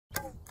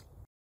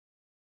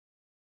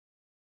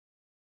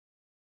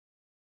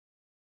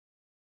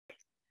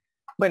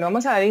Bueno,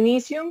 vamos a dar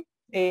inicio.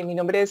 Mi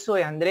nombre es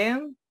Zoe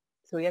Andrea,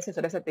 soy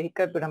asesora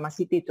estratégica del programa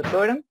City y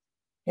Tutora. En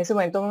este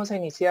momento vamos a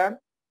iniciar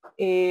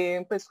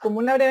pues como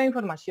una breve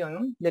información,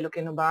 ¿no? De lo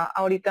que nos va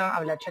ahorita a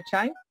hablar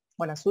Chachay,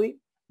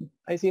 Guanazui.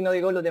 Ahí sí no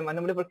digo los demás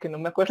nombres porque no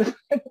me acuerdo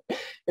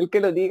el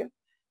que lo diga.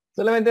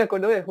 Solamente me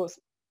acuerdo de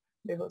José.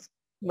 De José.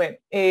 Bueno,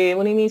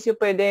 un inicio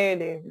pues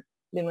de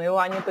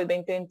nuevo año pues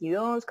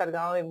 2022,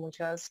 cargado de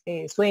muchos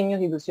sueños,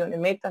 ilusiones,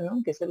 metas,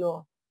 ¿no? Que eso es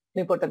lo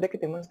importante que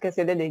tenemos que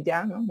hacer desde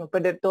ya, ¿no? No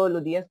perder todos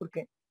los días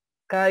porque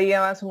cada día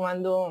va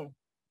sumando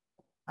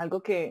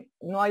algo que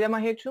no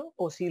hayamos hecho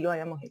o sí lo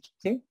hayamos hecho,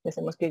 ¿sí?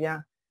 Tenemos que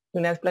ya de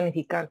una vez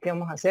planificar qué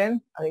vamos a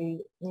hacer.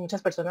 Hay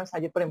muchas personas,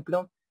 ayer por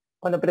ejemplo,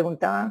 cuando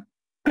preguntaba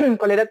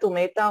cuál era tu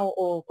meta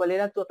o cuál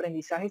era tu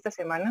aprendizaje esta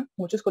semana,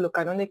 muchos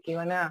colocaron de que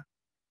iban a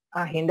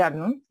agendar,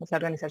 ¿no? O sea,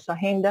 organizar su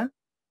agenda,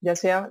 ya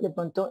sea de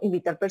pronto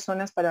invitar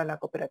personas para la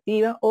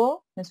cooperativa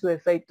o en su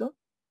defecto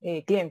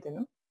cliente,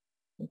 ¿no?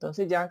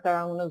 Entonces ya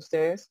cada uno de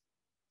ustedes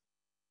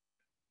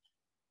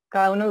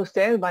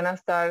van a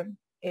estar,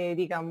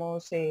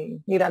 digamos,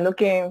 mirando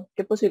qué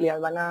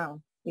posibilidades van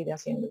a ir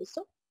haciendo,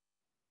 ¿listo?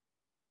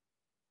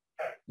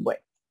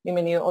 Bueno,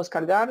 bienvenido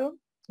Oscar Garro,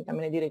 que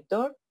también es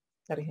director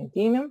de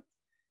Argentina.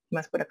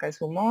 Más por acá es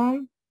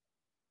Sumón.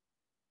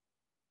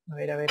 A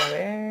ver, a ver, a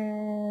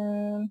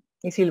ver.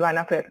 Y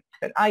Silvana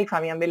y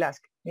Fabián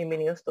Velázquez.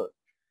 Bienvenidos todos.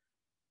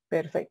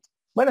 Perfecto.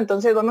 Bueno,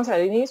 entonces vamos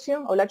al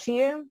inicio. Hola,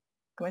 Chie.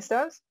 ¿Cómo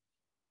estás?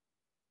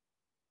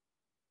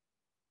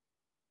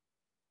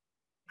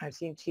 A ver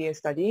si Chie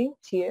está allí.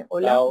 Chie,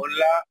 hola.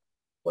 Hola,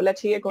 Hola,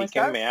 Chie, ¿cómo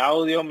estás? indíquenme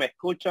audio, ¿me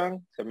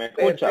escuchan? ¿Se me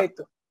escucha?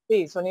 Perfecto.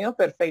 Sí, sonido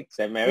perfecto.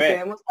 ¿Se me Y te ve?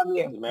 vemos ¿Se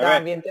también. me ve?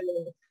 También te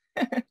vemos.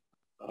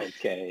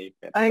 Ok,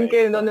 ¿En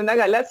qué? ¿Dónde perfecto. una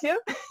galaxia?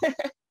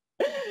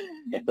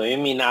 Estoy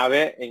en mi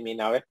nave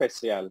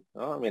especial,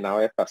 ¿no? Mi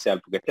nave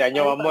espacial, porque este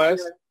año Ay, vamos,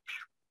 espacial.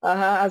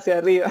 Ajá, hacia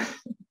arriba.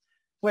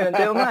 Bueno,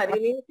 entonces vamos a dar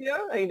inicio.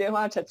 Ahí dejo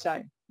a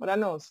Chachay. Ahora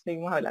nos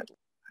seguimos hablando.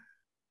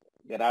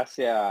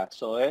 gracias,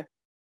 Zoe.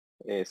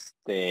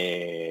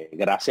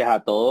 Gracias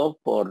a todos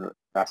por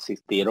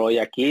asistir hoy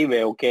aquí.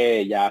 Veo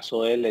que ya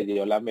Zoe le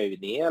dio la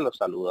bienvenida, los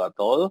saludo a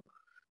todos.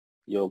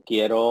 Yo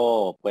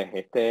quiero, pues,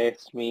 este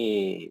es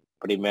mi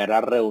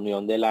primera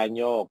reunión del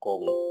año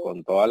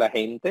con toda la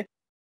gente,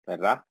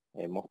 ¿verdad?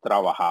 Hemos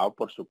trabajado,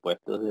 por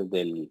supuesto,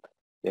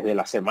 desde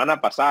la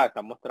semana pasada,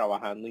 estamos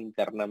trabajando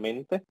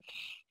internamente,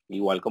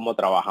 igual como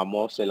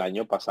trabajamos el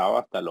año pasado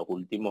hasta los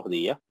últimos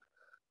días,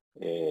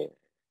 eh,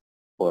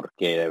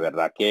 porque de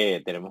verdad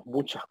que tenemos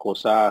muchas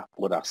cosas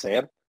por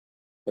hacer.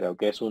 Creo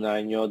que es un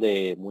año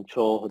de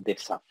muchos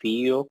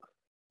desafíos,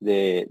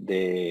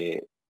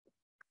 de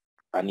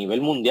a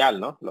nivel mundial,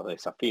 ¿no? Los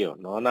desafíos,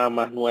 no nada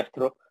más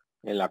nuestros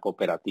en la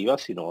cooperativa,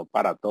 sino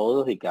para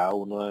todos y cada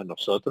uno de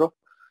nosotros.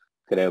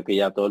 Creo que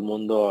ya todo el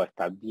mundo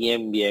está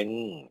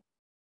bien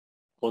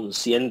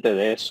consciente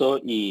de eso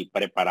y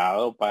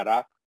preparado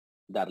para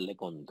darle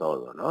con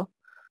todo, ¿no?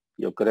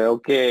 Yo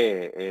creo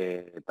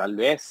que tal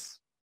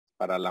vez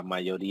para la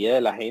mayoría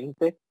de la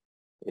gente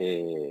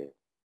eh,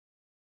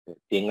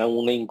 tengan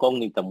una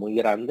incógnita muy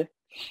grande,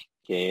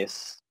 que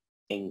es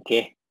en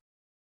qué.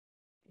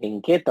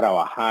 En qué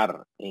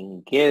trabajar,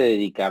 en qué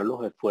dedicar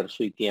los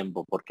esfuerzos y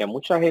tiempo, porque a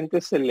mucha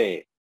gente se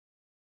le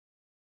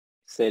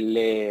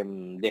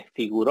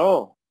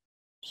desfiguró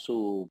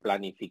su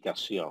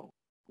planificación,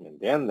 ¿me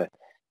entiendes?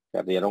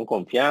 Perdieron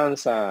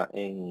confianza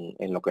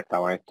en lo que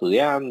estaban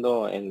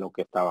estudiando, en lo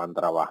que estaban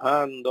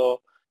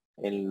trabajando,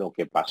 en lo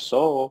que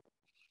pasó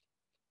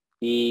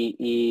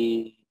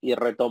y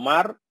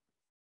retomar,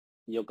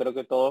 yo creo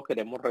que todos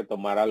queremos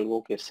retomar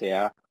algo que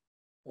sea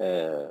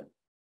eh,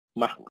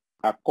 más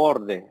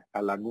acorde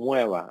a la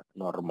nueva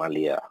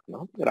normalidad,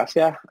 ¿no?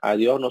 Gracias a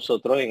Dios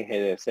nosotros en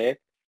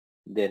GDC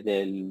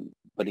desde el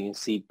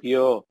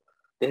principio,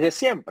 desde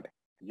siempre,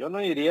 yo no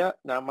diría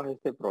nada más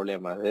este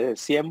problema, desde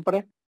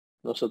siempre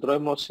nosotros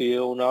hemos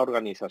sido una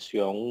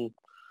organización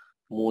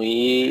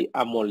muy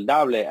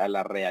amoldable a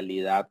la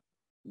realidad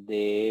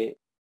de,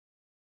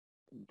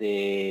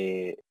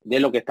 de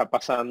lo que está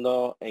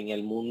pasando en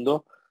el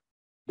mundo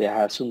desde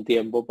hace un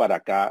tiempo para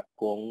acá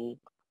con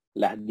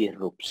las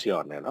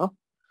disrupciones, ¿no?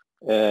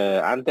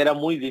 Antes era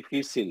muy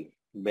difícil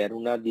ver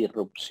una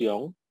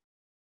disrupción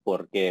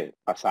porque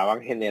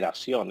pasaban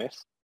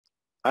generaciones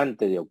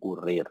antes de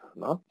ocurrir,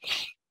 ¿no?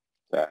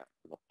 O sea,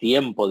 los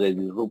tiempos de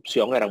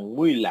disrupción eran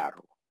muy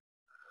largos.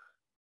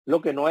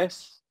 Lo que no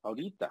es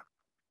ahorita,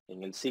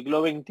 en el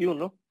siglo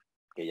XXI,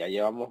 que ya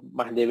llevamos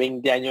más de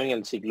 20 años en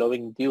el siglo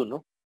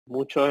XXI,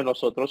 muchos de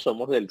nosotros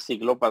somos del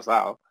siglo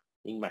pasado.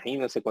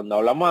 Imagínense, cuando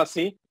hablamos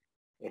así,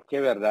 es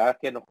que verdad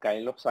que nos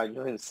caen los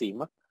años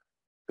encima,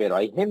 pero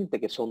hay gente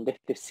que son de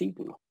este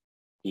siglo.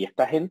 Y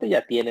esta gente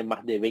ya tiene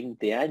más de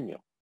 20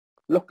 años,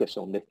 los que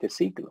son de este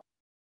siglo.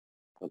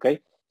 ¿Ok?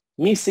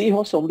 Mis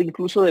hijos son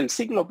incluso del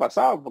siglo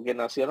pasado, porque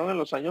nacieron en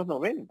los años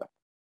 90.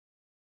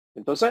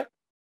 Entonces,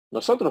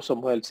 nosotros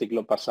somos del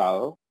siglo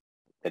pasado,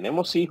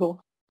 tenemos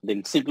hijos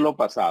del siglo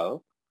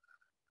pasado,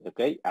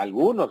 ¿ok?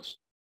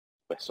 Algunos,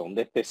 pues, son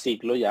de este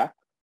siglo ya,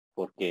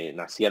 porque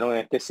nacieron en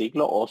este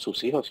siglo o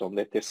sus hijos son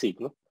de este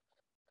siglo.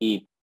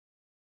 Y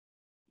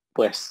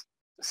pues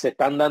se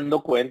están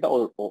dando cuenta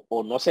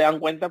o no se dan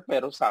cuenta,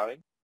 pero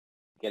saben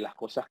que las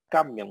cosas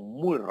cambian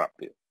muy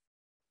rápido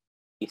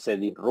y se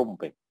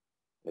disrumpen.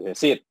 Es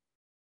decir,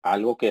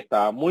 algo que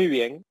estaba muy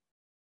bien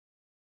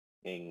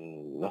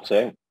en, no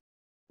sé,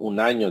 un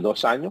año,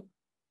 2 años,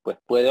 pues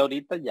puede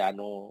ahorita ya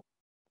no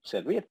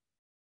servir.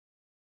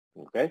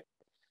 ¿Ok?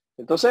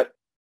 Entonces,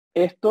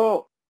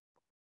 esto,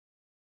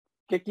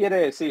 ¿qué quiere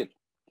decir?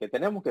 Que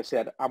tenemos que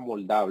ser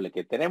amoldables,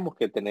 que tenemos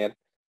que tener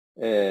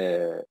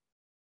eh,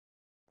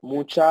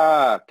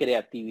 mucha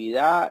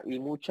creatividad y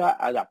mucha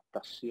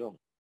adaptación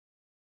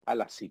a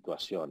las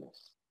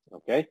situaciones.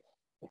 ¿Ok?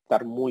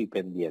 Estar muy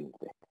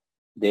pendiente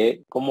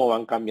de cómo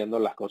van cambiando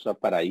las cosas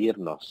para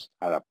irnos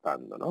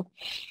adaptando, ¿no?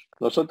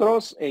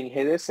 Nosotros en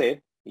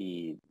GDC,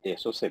 y de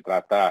eso se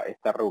trata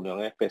esta reunión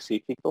en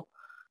específico,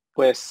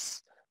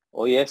 pues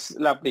hoy es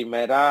la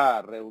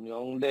primera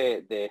reunión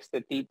de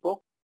este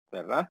tipo,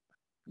 ¿verdad?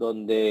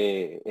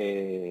 Donde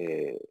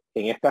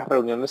en estas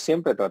reuniones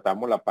siempre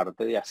tratamos la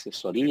parte de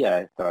asesoría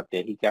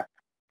estratégica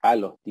a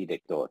los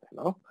directores,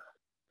 ¿no?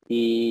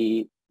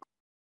 Y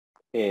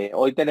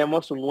hoy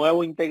tenemos un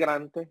nuevo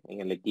integrante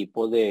en el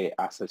equipo de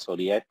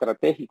asesoría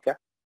estratégica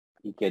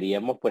y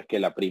queríamos pues que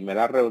la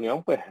primera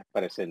reunión pues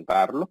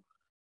presentarlo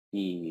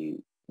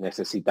y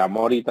necesitamos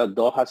ahorita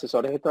 2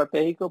 asesores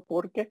estratégicos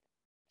porque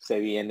se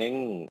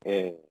vienen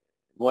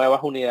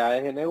nuevas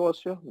unidades de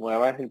negocio,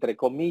 nuevas entre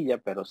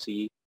comillas, pero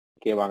sí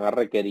que van a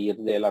requerir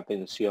de la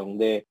atención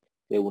de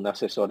un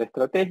asesor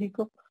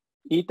estratégico.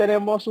 Y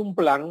tenemos un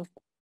plan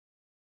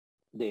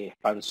de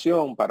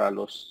expansión para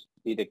los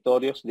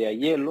directorios de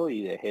aiyellow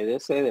y de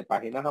GDC, de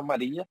páginas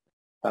amarillas,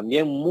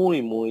 también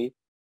muy, muy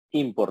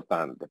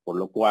importante. Por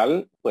lo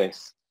cual,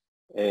 pues,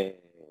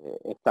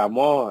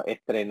 estamos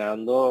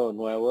estrenando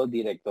nuevos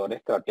directores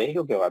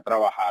estratégicos que va a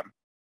trabajar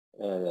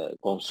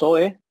con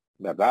SOE,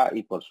 ¿verdad?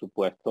 Y por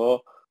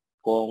supuesto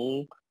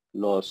con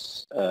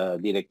los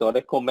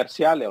directores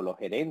comerciales o los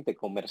gerentes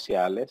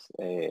comerciales,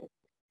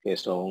 que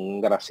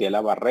son Graciela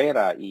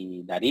Barrera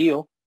y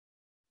Darío,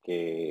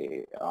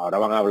 que ahora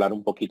van a hablar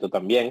un poquito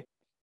también,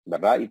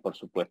 ¿verdad? Y por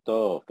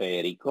supuesto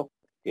Federico,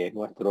 que es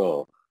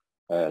nuestro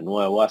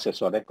nuevo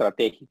asesor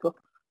estratégico,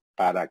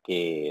 para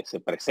que se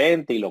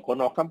presente y lo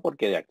conozcan,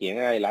 porque de aquí en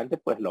adelante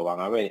pues lo van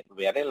a ver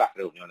en las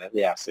reuniones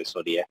de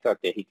asesoría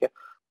estratégica,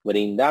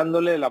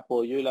 brindándole el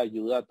apoyo y la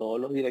ayuda a todos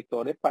los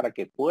directores para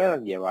que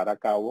puedan llevar a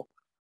cabo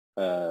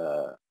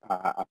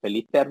a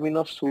feliz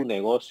término su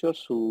negocio,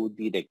 su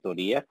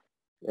directoría,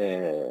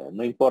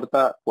 no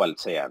importa cuál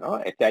sea, ¿no?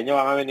 Este año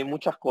van a venir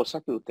muchas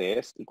cosas que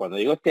ustedes, y cuando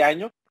digo este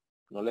año,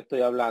 no le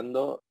estoy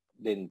hablando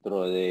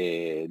dentro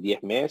de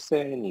 10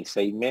 meses ni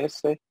 6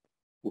 meses.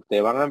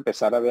 Ustedes van a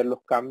empezar a ver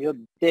los cambios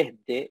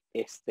desde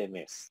este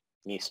mes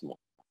mismo,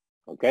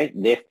 ¿ok?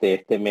 Desde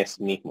este mes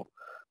mismo.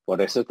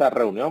 Por eso esta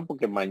reunión,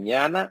 porque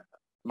mañana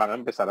van a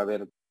empezar a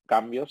ver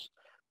cambios,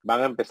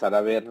 van a empezar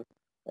a ver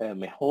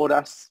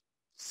mejoras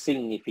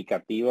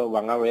significativas,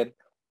 van a ver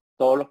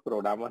todos los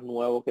programas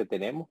nuevos que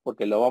tenemos,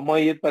 porque lo vamos a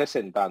ir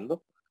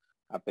presentando,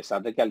 a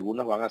pesar de que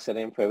algunos van a ser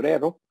en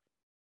febrero,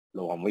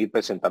 lo vamos a ir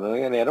presentando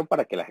en enero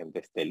para que la gente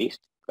esté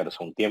lista. Pero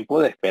son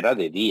tiempos de espera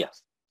de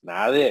días,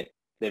 nada de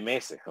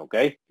meses, ¿ok?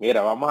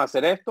 Mira, vamos a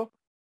hacer esto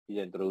y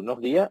dentro de unos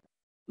días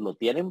lo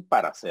tienen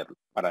para hacerlo,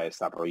 para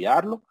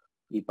desarrollarlo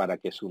y para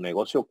que su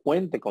negocio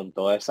cuente con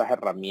todas esas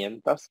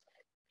herramientas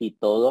y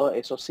todos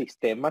esos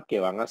sistemas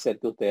que van a hacer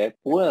que ustedes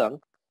puedan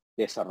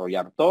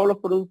desarrollar todos los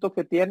productos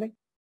que tienen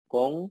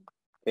con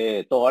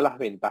todas las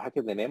ventajas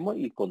que tenemos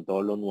y con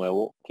todo lo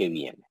nuevo que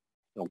viene.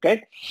 ¿Ok?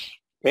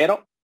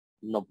 Pero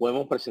no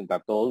podemos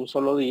presentar todo un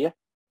solo día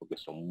porque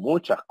son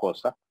muchas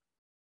cosas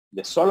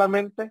de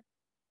solamente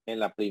en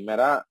la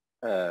primera,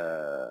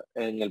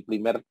 en el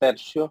primer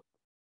tercio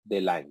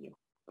del año.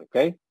 ¿Ok?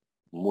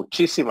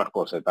 Muchísimas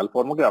cosas, de tal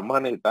forma que vamos a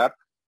necesitar,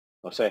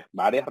 no sé,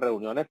 varias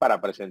reuniones para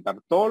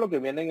presentar todo lo que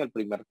viene en el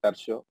primer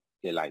tercio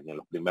del año, en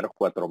los primeros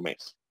 4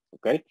 meses.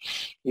 ¿Ok?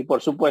 Y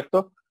por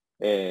supuesto,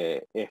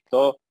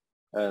 esto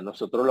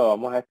nosotros lo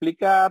vamos a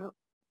explicar,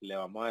 le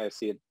vamos a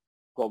decir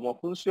cómo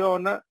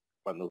funciona.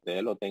 Cuando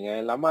ustedes lo tengan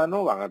en la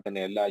mano, van a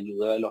tener la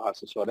ayuda de los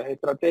asesores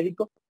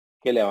estratégicos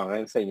que le van a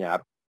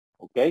enseñar,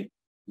 ¿ok?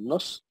 No,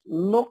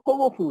 no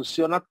cómo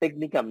funciona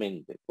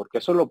técnicamente, porque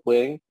eso lo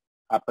pueden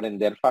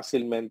aprender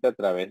fácilmente a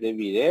través de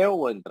video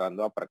o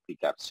entrando a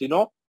practicar,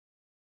 sino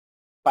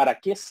para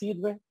qué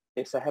sirven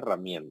esas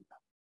herramientas,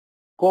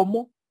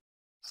 cómo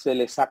se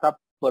le saca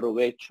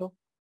provecho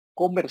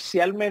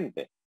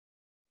comercialmente,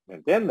 ¿me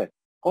entiendes?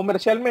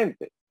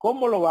 Comercialmente,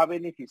 cómo lo va a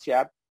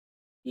beneficiar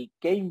y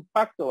qué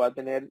impacto va a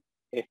tener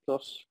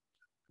estos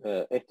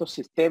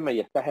sistemas y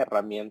estas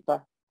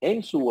herramientas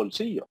en su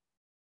bolsillo.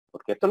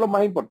 Porque esto es lo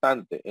más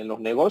importante. En los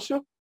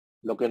negocios,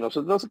 lo que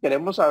nosotros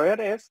queremos saber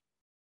es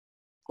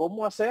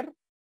cómo hacer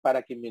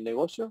para que mi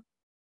negocio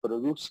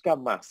produzca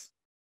más.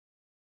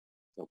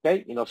 ¿Ok?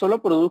 Y no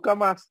solo produzca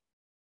más,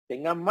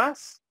 tenga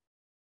más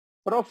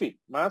profit,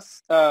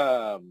 más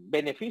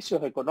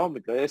beneficios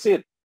económicos. Es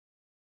decir,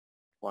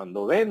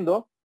 cuando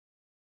vendo,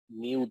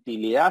 mi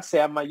utilidad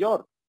sea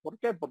mayor. ¿Por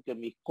qué? Porque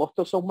mis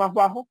costos son más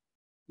bajos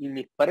y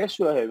mis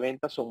precios de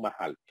venta son más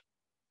altos.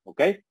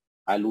 ¿Ok?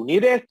 Al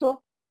unir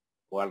esto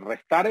o al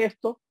restar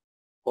esto,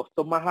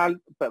 costo más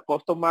alto,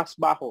 costo más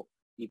bajo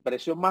y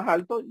precio más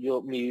alto,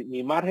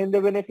 mi margen de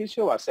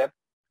beneficio va a ser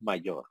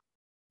mayor.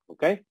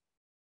 ¿Ok?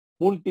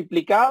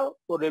 Multiplicado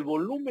por el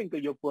volumen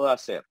que yo puedo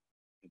hacer.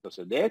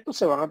 Entonces, de esto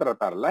se van a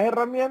tratar las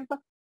herramientas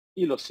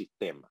y los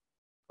sistemas.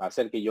 Va a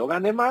hacer que yo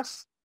gane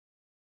más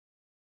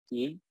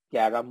y que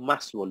haga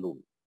más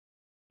volumen.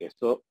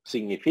 Esto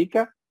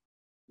significa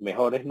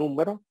mejores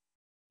números,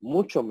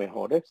 mucho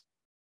mejores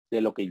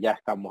de lo que ya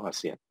estamos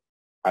haciendo,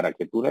 para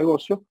que tu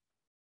negocio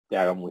te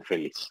haga muy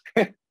feliz,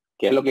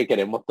 que es lo que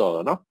queremos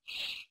todos, ¿no?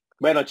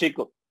 Bueno,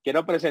 chicos,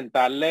 quiero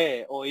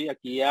presentarle hoy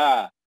aquí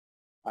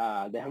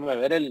déjame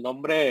ver el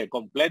nombre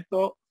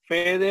completo,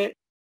 Fede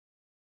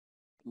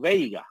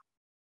Veiga.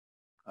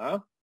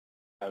 ¿Ah?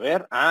 A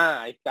ver,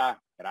 ahí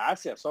está.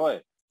 Gracias,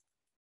 Zoe.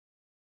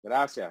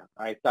 Gracias.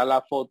 Ahí está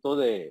la foto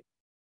de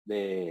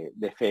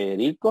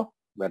Federico,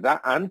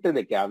 ¿verdad? Antes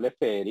de que hable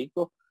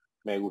Federico,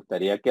 me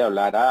gustaría que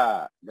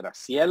hablara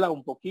Graciela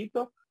un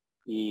poquito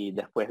y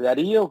después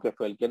Darío, que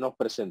fue el que nos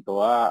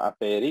presentó a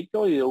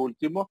Federico, y de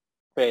último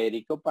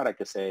Federico para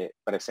que se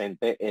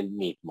presente él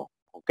mismo.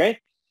 ¿Ok?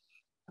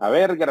 A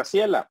ver,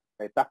 Graciela,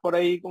 ¿estás por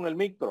ahí con el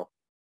micro?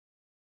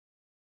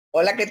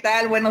 Hola, ¿qué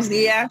tal? Buenos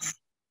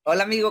días.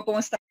 Hola, amigo, ¿cómo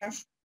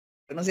estás?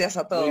 Buenos días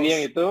a Muy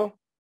bien, ¿y todos. tú?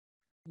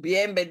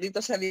 Bien,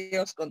 bendito sea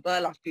Dios, con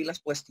todas las pilas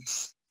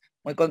puestas.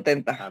 Muy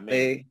contenta.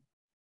 Amén.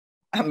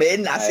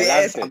 Amén, así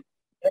es. Adelante.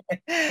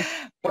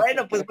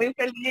 Bueno, pues muy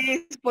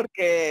feliz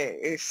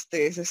porque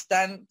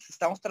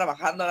estamos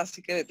trabajando ahora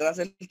sí que detrás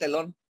del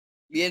telón,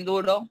 bien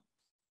duro,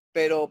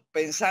 pero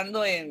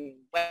pensando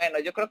en, bueno,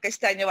 yo creo que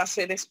este año va a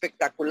ser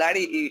espectacular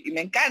y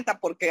me encanta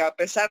porque a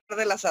pesar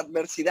de las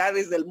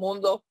adversidades del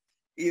mundo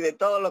y de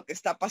todo lo que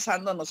está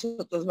pasando,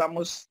 nosotros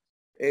vamos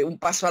un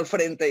paso al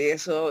frente y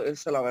eso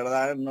la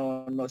verdad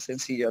no es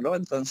sencillo, ¿no?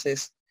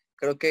 Entonces,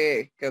 creo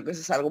que eso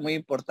es algo muy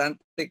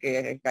importante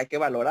que hay que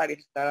valorar y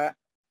estar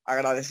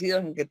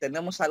agradecidos en que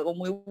tenemos algo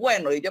muy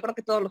bueno. Y yo creo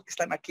que todos los que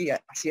están aquí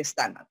así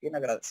están, bien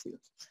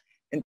agradecidos.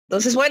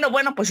 Entonces, bueno,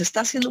 pues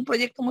está haciendo un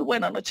proyecto muy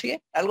bueno, ¿no,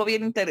 Chie? Algo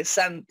bien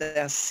interesante,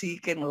 así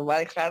que nos va a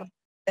dejar,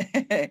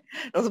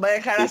 nos va a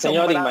dejar Sí,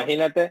 señor, asombrados.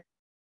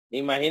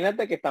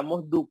 imagínate que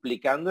estamos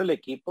duplicando el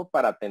equipo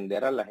para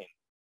atender a la gente.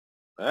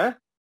 ¿Eh?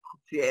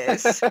 Así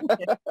es,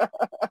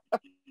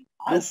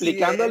 así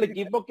Duplicando el es,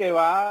 equipo que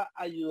va a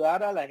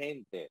ayudar a la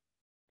gente.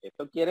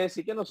 Esto quiere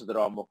decir que nosotros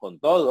vamos con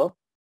todo,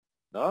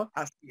 ¿no?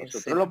 así es.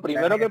 Nosotros lo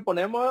primero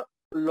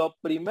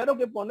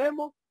que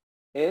ponemos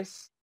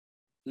es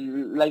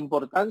la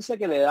importancia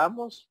que le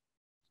damos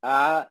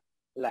a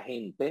la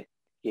gente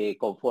que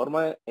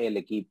conforma el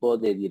equipo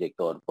de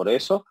director. Por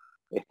eso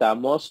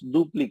estamos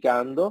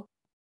duplicando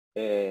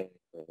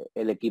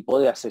el equipo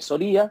de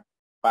asesoría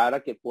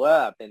para que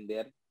pueda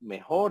atender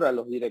mejor a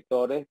los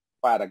directores,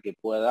 para que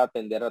pueda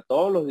atender a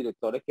todos los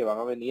directores que van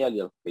a venir y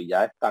a los que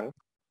ya están,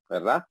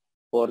 ¿verdad?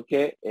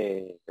 Porque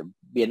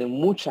vienen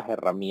muchas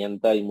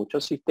herramientas y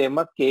muchos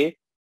sistemas que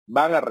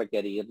van a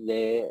requerir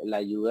de la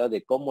ayuda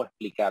de cómo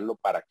explicarlo,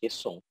 para qué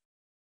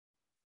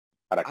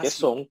Así,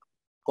 son,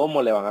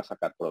 cómo le van a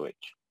sacar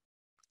provecho.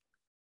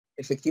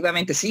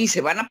 efectivamente, sí, se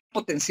van a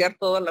potenciar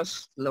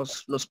todos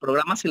los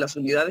programas y las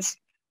unidades.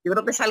 Yo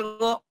creo que es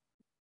algo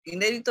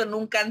inédito,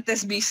 nunca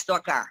antes visto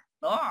acá,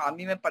 ¿no? A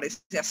mí me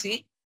parece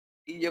así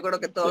y yo creo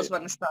que todos Sí.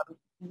 van a estar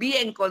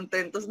bien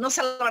contentos. No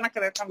se lo van a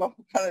creer cuando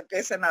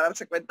empiecen a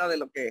darse cuenta de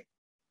lo que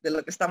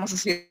estamos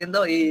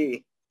haciendo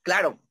y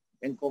claro,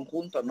 en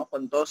conjunto, ¿no?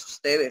 Con todos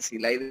ustedes y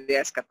la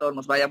idea es que a todos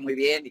nos vaya muy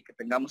bien y que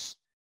tengamos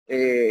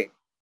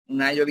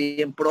un año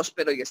bien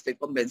próspero y estoy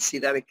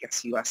convencida de que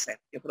así va a ser.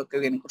 Yo creo que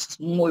vienen cosas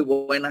muy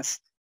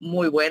buenas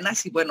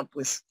y bueno,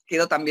 pues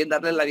quiero también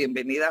darle la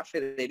bienvenida a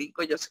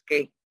Federico. Yo sé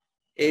que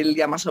él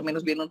ya más o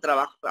menos viene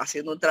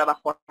haciendo un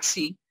trabajo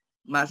así,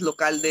 más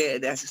local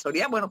de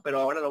asesoría, bueno, pero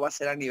ahora lo va a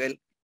hacer a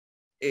nivel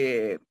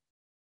eh,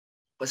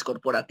 pues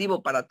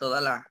corporativo para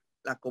toda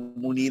la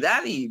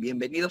comunidad y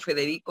bienvenido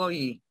Federico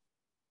y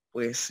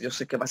pues yo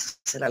sé que vas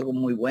a hacer algo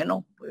muy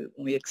bueno, pues,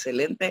 muy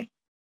excelente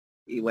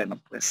y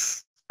bueno,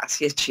 pues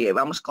así es, Chie,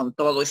 vamos con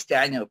todo este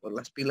año con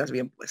las pilas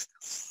bien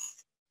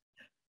puestas.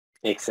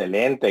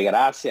 Excelente,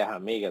 gracias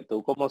amiga.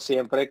 Tú como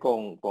siempre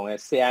con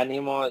ese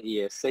ánimo y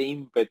ese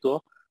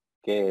ímpetu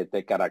que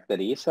te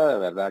caracteriza, de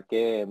verdad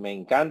que me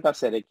encanta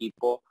hacer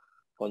equipo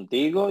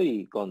contigo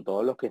y con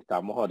todos los que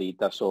estamos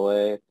ahorita,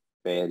 Zoe,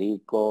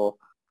 Federico,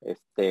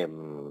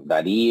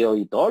 Darío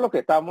y todos los que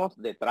estamos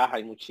detrás.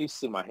 Hay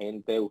muchísima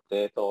gente,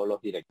 ustedes, todos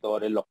los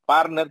directores, los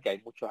partners, que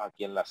hay muchos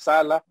aquí en la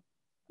sala.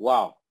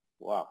 Wow,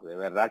 wow, de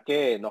verdad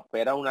que nos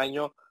espera un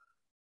año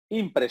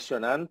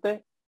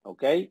impresionante,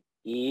 ¿ok?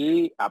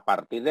 Y a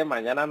partir de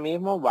mañana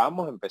mismo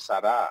vamos a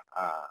empezar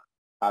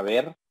a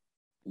ver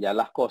ya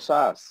las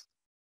cosas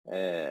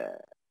eh,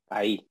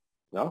 ahí,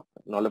 ¿no?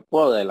 No le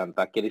puedo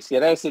adelantar.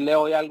 Quisiera decirle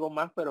hoy algo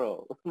más,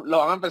 pero lo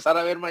van a empezar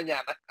a ver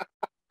mañana.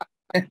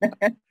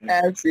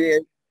 Así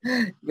es.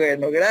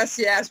 Bueno,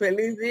 gracias,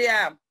 feliz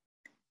día.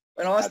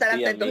 Bueno, vamos a A estar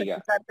ti, atentos a amiga.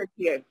 escucharte,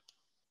 Chie.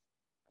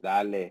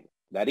 Dale.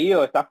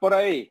 Darío, ¿estás por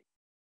ahí?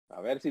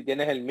 A ver si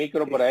tienes el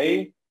micro por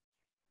ahí.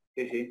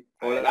 Sí.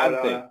 Hola,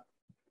 Adelante. hola.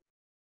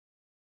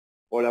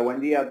 Hola,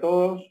 buen día a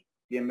todos.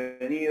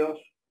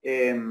 Bienvenidos.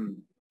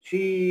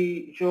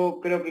 Sí, yo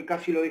creo que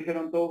casi lo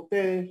dijeron todos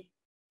ustedes.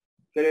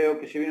 Creo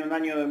que se viene un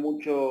año de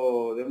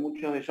muchos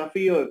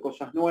desafíos, de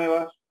cosas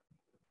nuevas,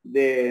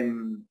 de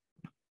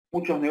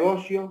muchos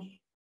negocios.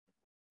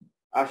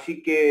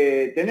 Así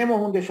que tenemos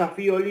un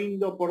desafío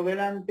lindo por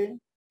delante.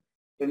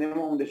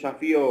 Tenemos un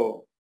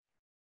desafío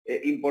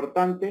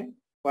importante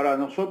para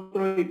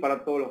nosotros y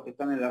para todos los que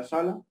están en la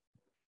sala.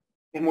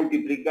 Es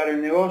multiplicar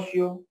el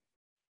negocio,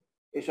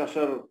 es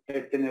hacer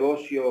este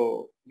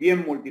negocio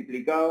bien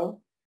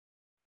multiplicado.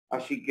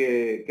 Así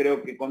que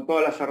creo que con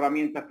todas las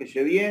herramientas que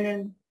se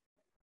vienen,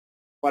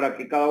 para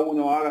que cada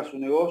uno haga su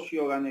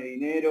negocio, gane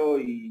dinero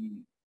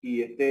y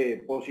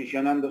esté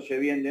posicionándose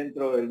bien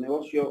dentro del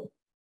negocio.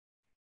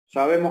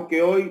 Sabemos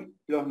que hoy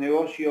los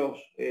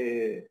negocios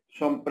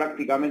son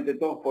prácticamente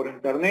todos por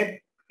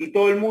internet y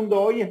todo el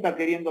mundo hoy está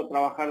queriendo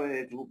trabajar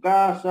desde su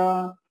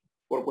casa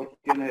por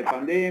cuestiones de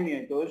pandemia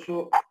y todo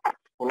eso.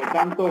 Por lo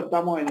tanto,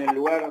 estamos en el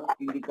lugar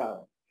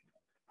indicado.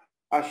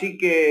 Así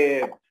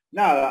que,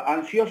 nada,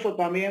 ansioso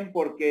también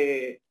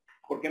porque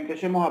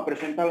empecemos a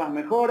presentar las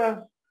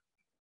mejoras,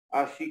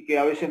 así que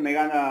a veces me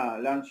gana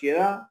la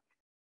ansiedad.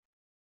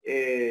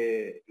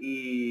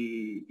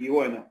 Y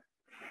bueno,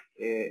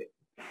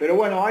 pero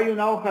bueno, hay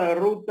una hoja de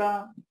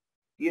ruta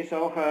y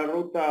esa hoja de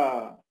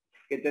ruta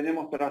que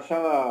tenemos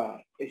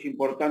trazada es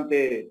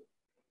importante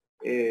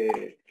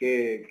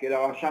que la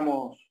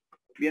vayamos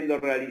viendo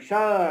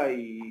realizada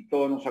y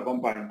todo nos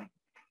acompañe.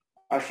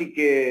 Así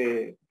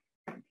que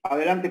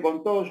adelante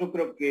con todo, yo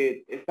creo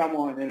que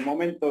estamos en el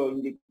momento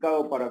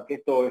indicado para que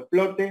esto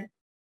explote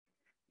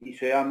y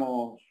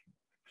seamos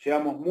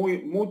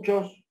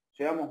muchos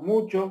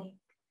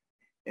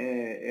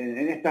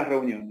en estas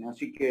reuniones.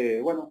 Así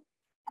que bueno,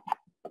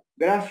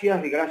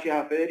 gracias y gracias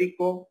a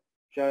Federico,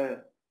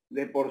 ya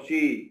de por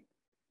sí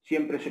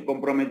siempre se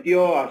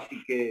comprometió,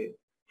 así que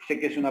sé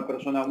que es una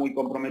persona muy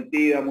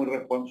comprometida, muy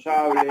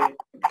responsable,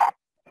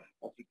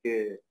 así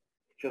que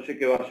yo sé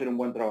que va a hacer un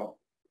buen trabajo.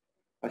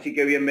 Así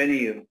que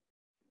bienvenido.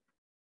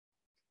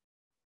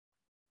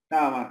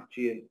 Nada más,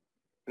 Chile.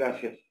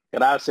 Gracias.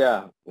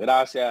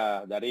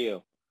 Gracias,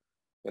 Darío.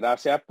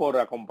 Gracias por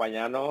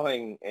acompañarnos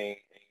en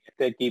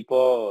este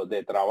equipo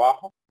de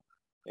trabajo,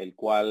 el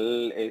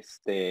cual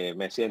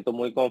me siento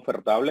muy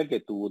confortable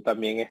que tú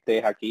también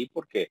estés aquí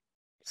porque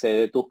sé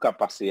de tus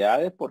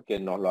capacidades, porque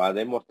nos lo has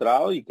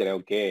demostrado y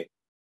creo que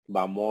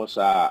vamos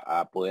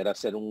a poder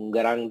hacer un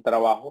gran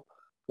trabajo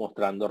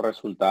mostrando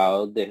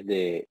resultados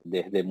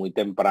desde muy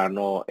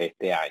temprano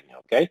este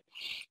año, ¿ok?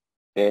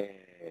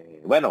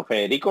 Bueno,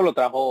 Federico lo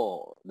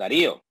trajo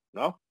Darío,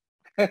 ¿no?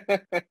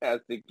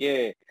 Así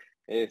que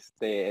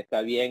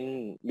está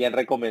bien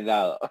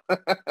recomendado.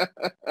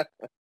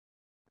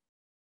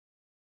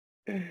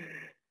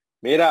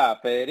 Mira,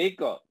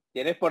 Federico,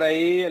 tienes por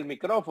ahí el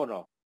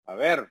micrófono. A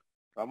ver,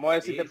 vamos a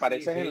ver si te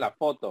pareces en la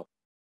foto.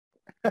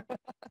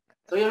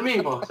 Soy el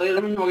mismo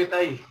que está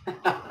ahí.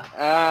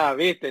 Ah,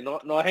 viste,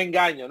 no es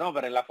engaño, no,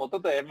 pero en la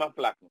foto te ves más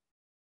flaco.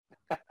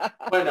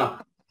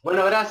 Bueno,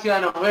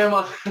 gracias, nos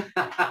vemos.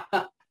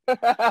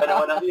 Bueno,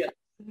 buenos días.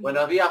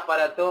 Buenos días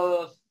para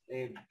todos.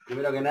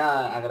 Primero que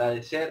nada,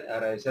 agradecer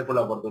por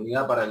la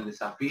oportunidad, para el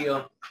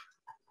desafío,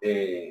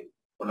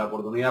 por la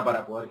oportunidad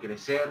para poder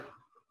crecer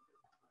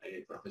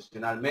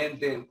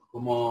profesionalmente.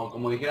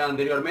 Como dijeron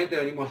anteriormente,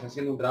 venimos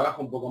haciendo un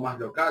trabajo un poco más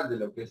local de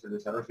lo que es el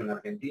desarrollo en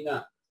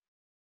Argentina.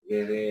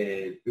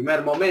 Desde el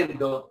primer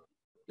momento,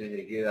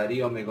 desde que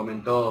Darío me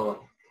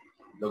comentó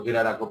lo que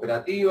era la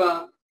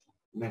cooperativa,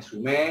 me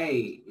sumé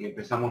y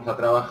empezamos a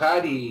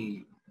trabajar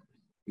y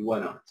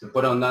bueno, se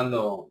fueron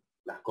dando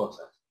las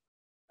cosas.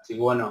 Así que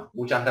bueno,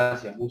 muchas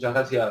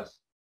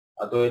gracias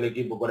a todo el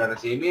equipo por el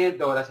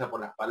recibimiento, gracias por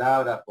las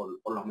palabras,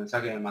 por los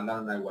mensajes que me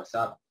mandaron al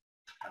WhatsApp.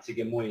 Así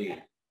que muy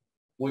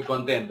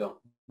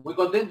contento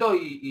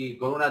y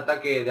con un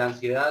ataque de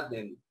ansiedad,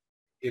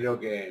 creo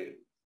que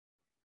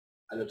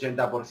al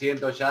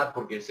 80% ya,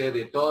 porque sé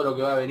de todo lo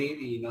que va a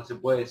venir y no se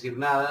puede decir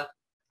nada.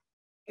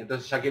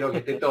 Entonces ya quiero que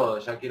esté todo,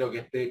 ya quiero que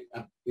esté...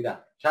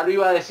 Mirá, ya lo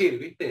iba a decir,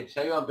 ¿viste?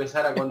 Ya iba a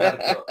empezar a contar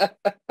todo.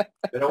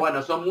 Pero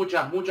bueno, son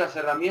muchas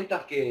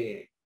herramientas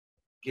que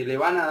le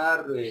van a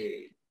dar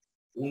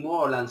un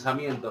nuevo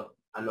lanzamiento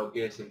a lo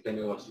que es este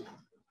negocio.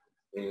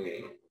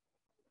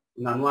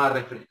 Una nueva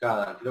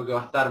refrescada. Creo que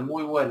va a estar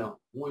muy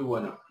bueno.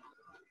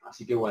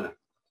 Así que bueno,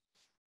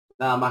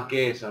 nada más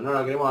que eso. No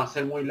la queremos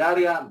hacer muy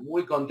larga,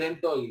 muy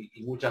contento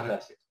y muchas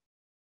gracias.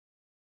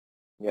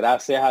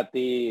 Gracias a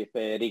ti,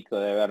 Federico.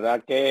 De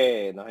verdad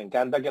que nos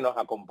encanta que nos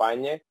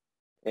acompañe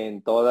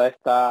en toda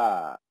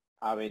esta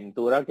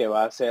aventura que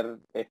va a ser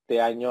este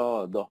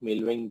año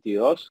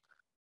 2022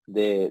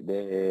 de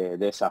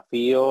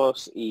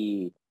desafíos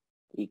y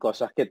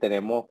cosas que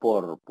tenemos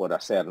por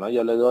hacer, ¿no?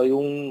 Yo le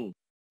doy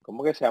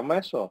 ¿cómo que se llama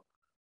eso?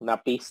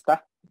 Una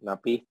pista,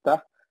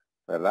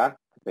 ¿verdad?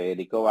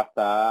 Federico va a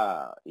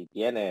estar y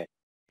tiene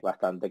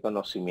bastante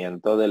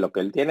conocimiento de lo que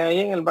él tiene ahí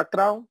en el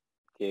background,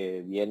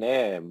 que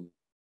viene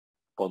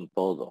con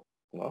todo,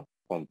 ¿no?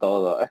 Con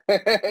todo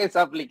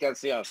esa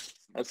aplicación.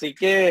 Así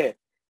que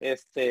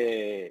es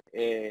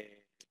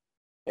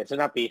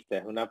una pista,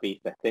 es una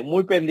pista. Estén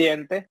muy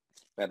pendientes,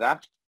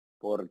 ¿verdad?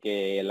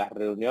 Porque las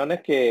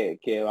reuniones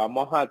que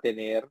vamos a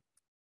tener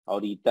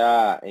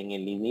ahorita en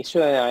el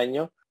inicio de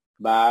año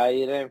va a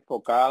ir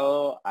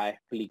enfocado a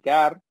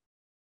explicar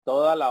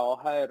toda la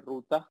hoja de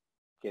ruta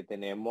que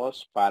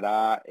tenemos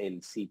para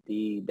el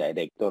City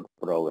Director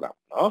Program,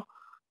 ¿no?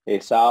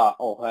 Esa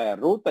hoja de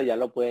ruta ya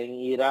lo pueden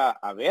ir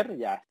a ver,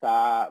 ya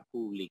está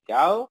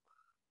publicado,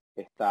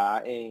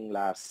 está en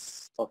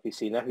las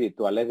oficinas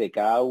virtuales de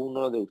cada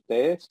uno de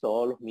ustedes,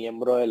 todos los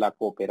miembros de la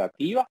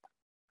cooperativa,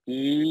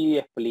 y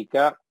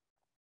explica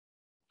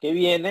qué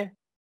viene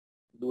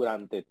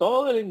durante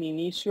todo el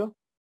inicio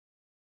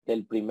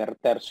del primer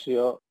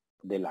tercio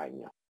del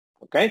año.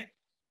 ¿Ok?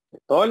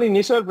 Todo el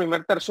inicio del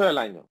primer tercio del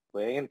año.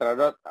 Pueden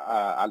entrar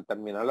al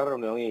terminar la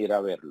reunión y ir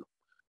a verlo.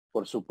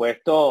 Por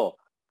supuesto,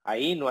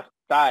 ahí no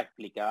está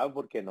explicado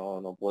porque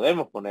no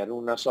podemos poner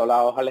una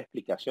sola hoja a la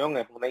explicación.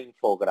 Es una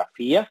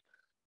infografía,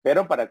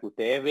 pero para que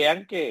ustedes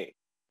vean que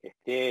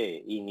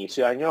este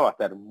inicio de año va a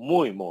estar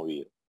muy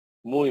movido,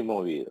 muy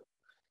movido.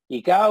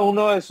 Y cada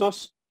uno de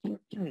esos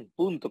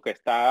puntos que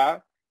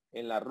está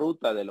en la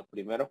ruta de los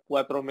primeros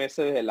 4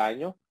 meses del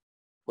año,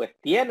 pues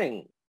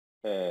tienen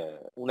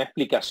una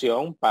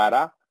explicación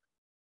para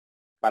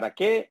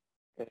qué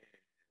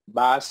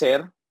va a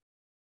ser,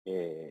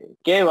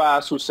 qué va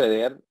a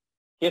suceder,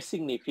 qué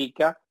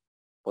significa,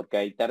 porque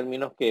hay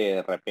términos que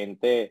de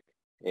repente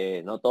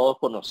no todos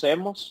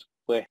conocemos,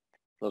 pues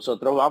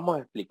nosotros vamos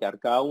a explicar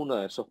cada uno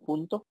de esos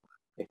puntos.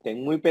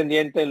 Estén muy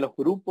pendientes en los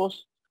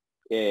grupos,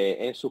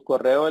 en sus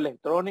correos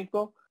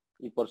electrónicos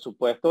y por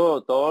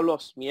supuesto todos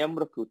los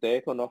miembros que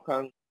ustedes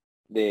conozcan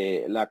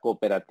de la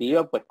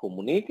cooperativa, pues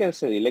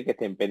comuníquense, dile que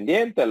estén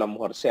pendientes, a lo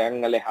mejor se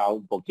han alejado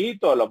un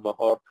poquito, a lo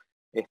mejor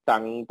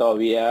están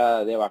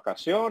todavía de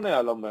vacaciones,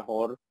 a lo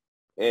mejor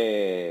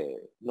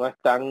no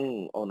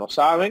están o no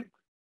saben,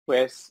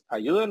 pues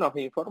ayúdenos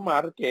a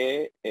informar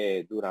que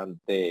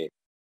durante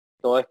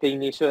todo este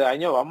inicio de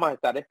año vamos a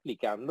estar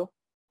explicando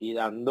y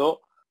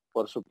dando,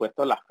 por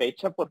supuesto, la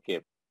fecha,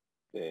 porque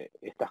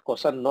estas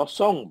cosas no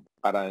son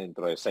para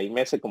dentro de 6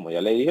 meses, como ya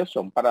le dije,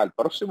 son para el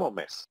próximo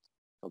mes.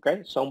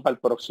 ¿Ok? Son para el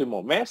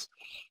próximo mes,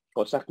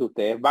 cosas que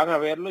ustedes van a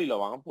verlo y lo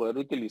van a poder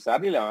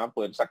utilizar y le van a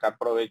poder sacar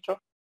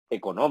provecho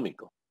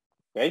económico.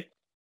 ¿Ok?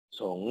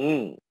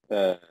 Son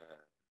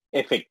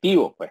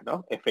efectivos, pues,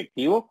 ¿no?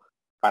 Efectivos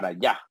para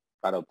ya,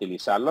 para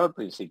utilizarlo al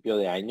principio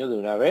de año de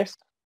una vez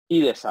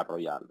y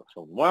desarrollarlo.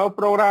 Son nuevos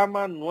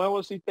programas,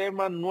 nuevos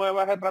sistemas,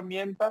 nuevas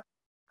herramientas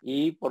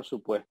y, por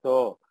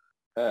supuesto,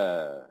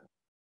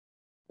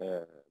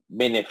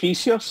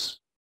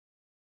 beneficios.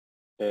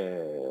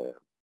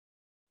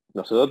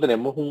 Nosotros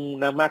tenemos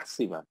una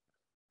máxima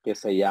que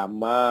se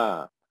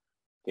llama,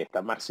 que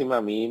esta máxima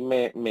a mí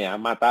me ha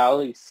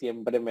matado y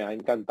siempre me ha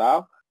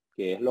encantado,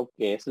 que es lo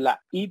que es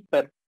la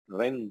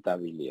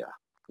hiperrentabilidad,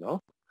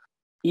 ¿no?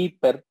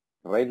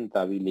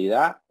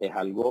 Hiperrentabilidad es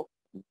algo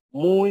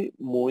muy,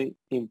 muy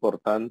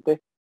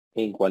importante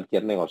en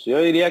cualquier negocio.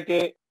 Yo diría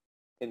que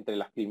entre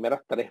las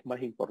primeras 3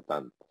 más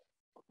importantes,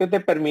 que te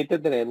permite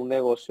tener un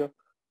negocio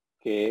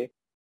que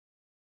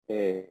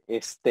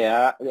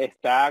está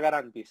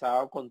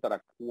garantizado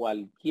contra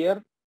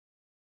cualquier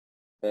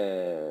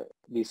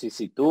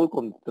vicisitud,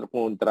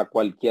 contra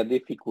cualquier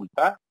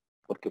dificultad,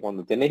 porque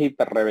cuando tienes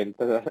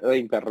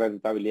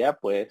hiperrentabilidad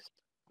puedes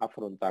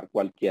afrontar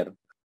cualquier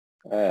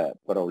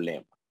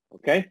problema.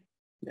 ¿Ok?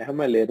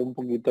 Déjame leer un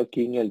poquito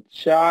aquí en el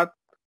chat,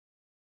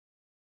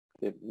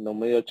 que no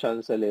me dio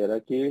chance de leer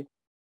aquí.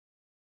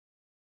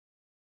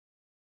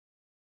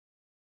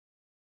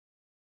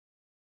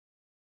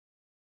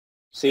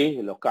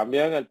 Sí, los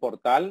cambios en el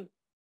portal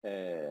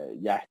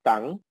ya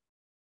están.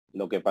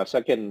 Lo que pasa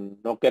es que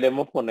no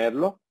queremos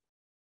ponerlos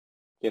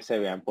que se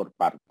vean por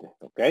partes,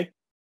 ¿ok?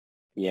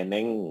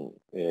 Vienen,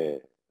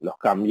 los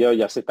cambios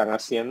ya se están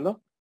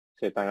haciendo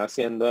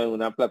en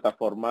una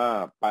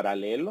plataforma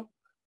paralelo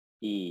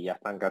y ya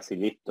están casi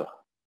listos,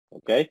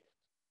 ¿ok?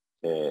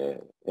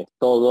 Es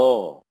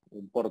todo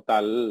un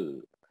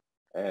portal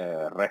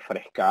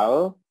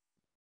refrescado,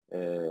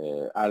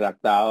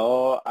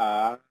 adaptado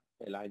a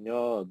el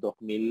año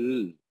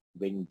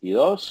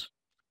 2022,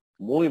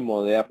 muy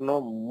moderno,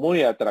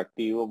 muy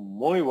atractivo,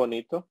 muy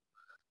bonito.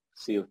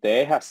 Si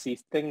ustedes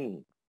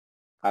asisten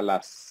a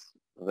las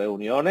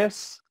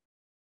reuniones,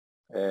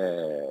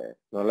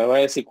 no les voy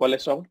a decir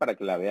cuáles son para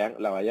que la vean,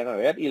 la vayan a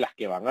ver, y las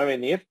que van a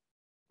venir,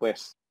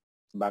 pues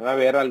van a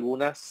ver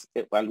algunos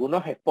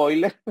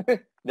spoilers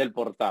del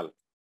portal,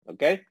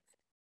 ¿ok?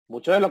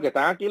 Muchos de los que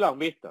están aquí lo han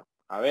visto.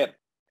 A ver,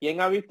 ¿quién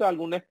ha visto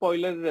algún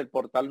spoiler del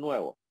portal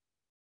nuevo?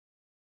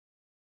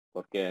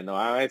 Porque no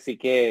van a decir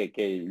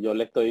que yo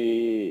le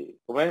estoy,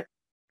 ¿cómo es?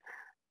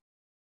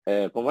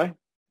 ¿Cómo es?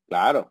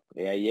 Claro,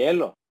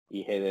 aiyellow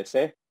y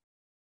GDC.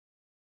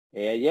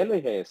 Aiyellow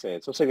y GDC.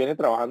 Eso se viene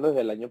trabajando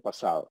desde el año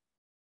pasado.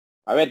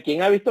 A ver,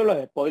 ¿quién ha visto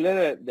los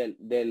spoilers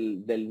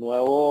del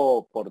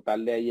nuevo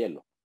portal de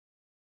aiyellow?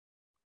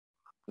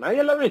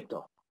 ¿Nadie lo ha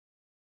visto?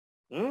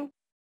 ¿Mm?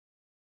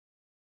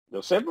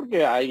 Yo sé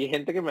porque hay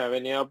gente que me ha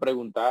venido a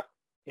preguntar,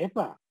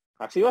 epa,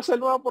 ¿así va a ser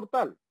el nuevo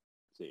portal?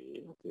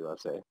 Sí, así va a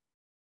ser.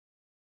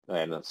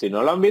 Bueno, si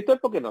no lo han visto es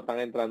porque no están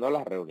entrando a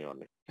las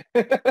reuniones.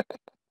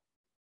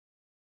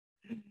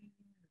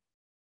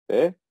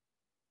 ¿Eh?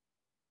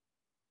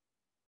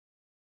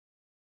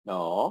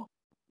 No,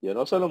 yo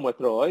no se lo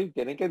muestro hoy.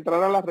 Tienen que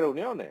entrar a las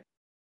reuniones.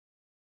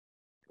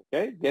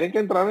 ¿Ok? Tienen que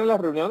entrar en las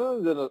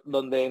reuniones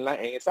donde en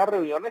esas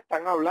reuniones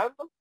están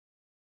hablando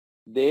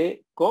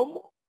de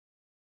cómo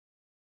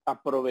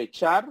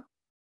aprovechar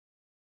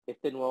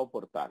este nuevo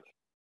portal.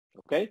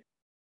 ¿Ok?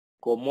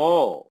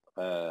 Cómo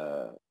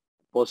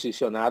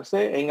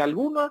posicionarse en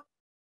algunos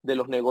de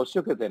los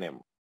negocios que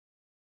tenemos.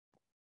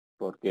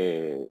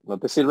 Porque no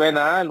te sirve de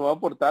nada el nuevo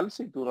portal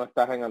si tú no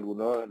estás en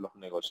alguno de los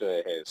negocios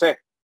de GDC.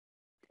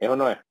 Eso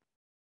no es.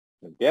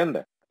 ¿Me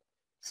entiendes?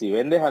 Si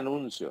vendes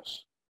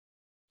anuncios,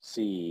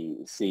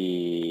 si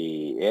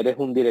eres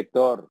un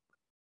director,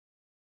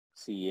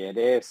 si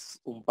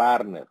eres un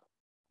partner,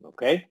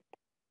 ¿ok?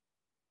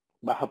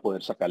 Vas a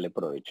poder sacarle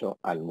provecho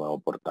al nuevo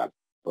portal,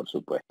 por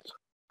supuesto.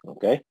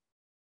 ¿Ok?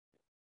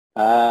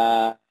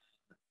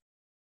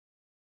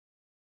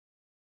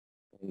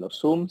 En los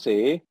Zoom,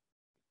 sí.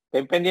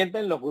 Estén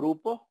pendientes en los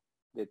grupos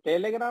de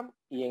Telegram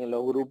y en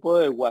los grupos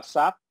de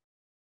WhatsApp,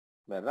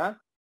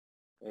 ¿verdad?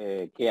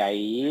 Que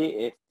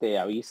ahí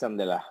avisan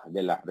de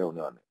las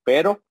reuniones.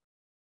 Pero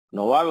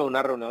no va a haber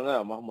una reunión donde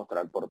vamos a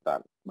mostrar el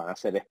portal. Van a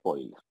ser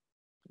spoilers.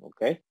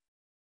 ¿Ok?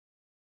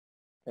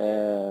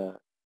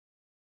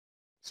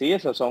 Sí,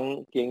 esos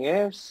son. ¿Quién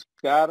es?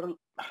 Carlos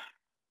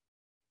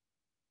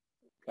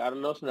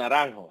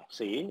Naranjo.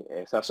 Sí,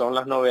 esas son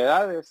las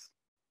novedades.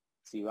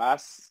 Si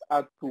vas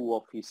a tu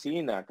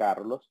oficina,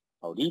 Carlos,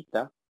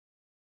 ahorita,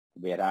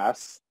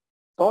 verás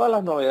todas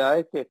las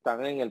novedades que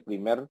están en el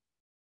primer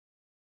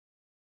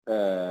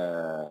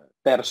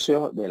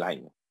tercio del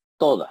año.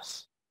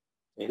 Todas.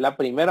 Es la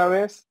primera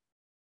vez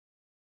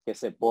que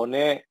se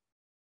pone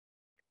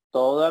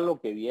todo lo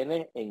que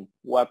viene en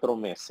 4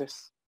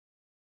 meses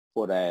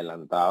por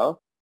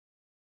adelantado.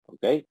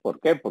 ¿Ok? ¿Por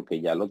qué?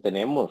 Porque ya lo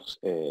tenemos.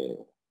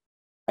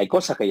 Hay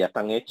cosas que ya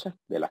están hechas,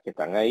 de las que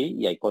están ahí,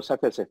 y hay cosas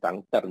que se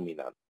están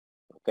terminando.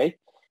 ¿Ok?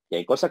 Y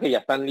hay cosas que ya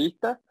están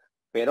listas,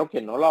 pero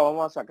que no la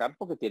vamos a sacar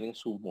porque tienen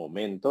su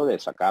momento de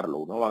sacarlo.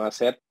 Uno van a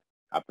hacer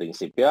a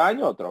principio de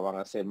año, otros van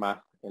a hacer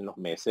más en los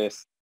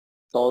meses,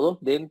 todos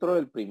dentro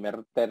del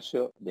primer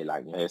tercio del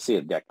año. Es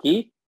decir, de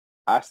aquí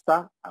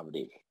hasta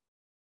abril.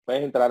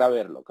 Puedes entrar a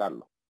verlo,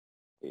 Carlos.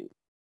 Sí.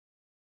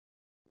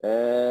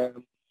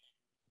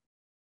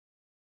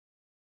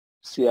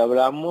 Si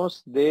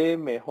hablamos de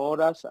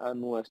mejoras a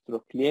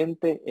nuestros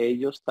clientes,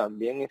 ellos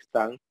también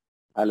están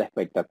a la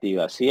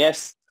expectativa. Así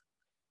es.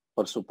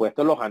 Por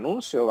supuesto, los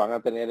anuncios van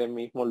a tener el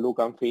mismo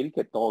look and feel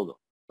que todo.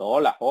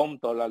 Toda la home,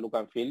 toda la look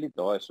and feel y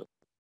todo eso.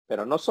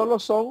 Pero no solo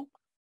son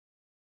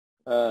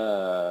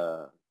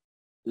la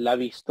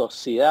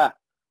vistosidad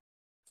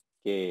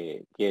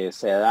que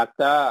se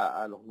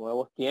adapta a los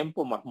nuevos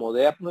tiempos, más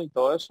moderno y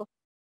todo eso,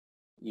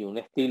 y un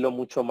estilo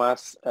mucho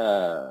más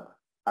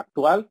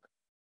actual,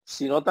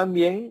 sino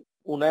también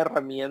una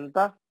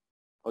herramienta,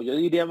 o yo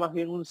diría más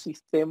bien un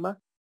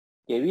sistema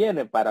que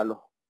viene para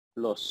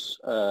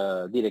los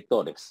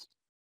directores.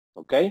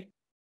 ¿Ok?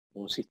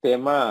 Un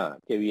sistema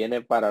que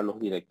viene para los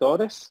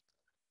directores.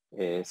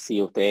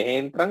 Si ustedes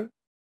entran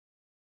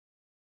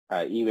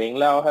y ven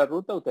la hoja de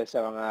ruta, ustedes se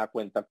van a dar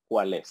cuenta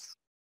cuál es.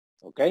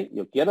 ¿Ok?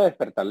 Yo quiero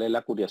despertarles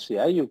la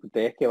curiosidad y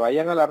ustedes que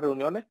vayan a las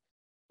reuniones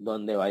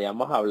donde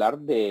vayamos a hablar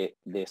de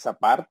esa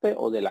parte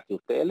o de la que a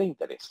ustedes les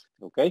interese.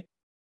 ¿Ok?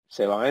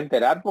 Se van a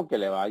enterar porque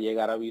le va a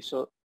llegar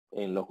aviso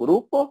en los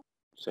grupos,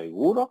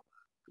 seguro,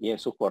 y en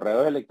sus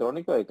correos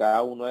electrónicos de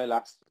cada una de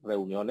las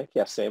reuniones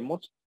que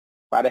hacemos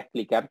para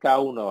explicar cada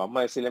uno. Vamos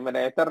a decirle,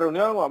 mira, en esta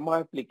reunión vamos a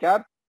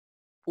explicar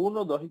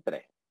 1, 2 y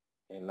 3.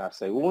 En la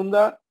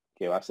segunda,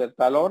 que va a ser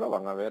tal hora,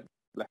 van a ver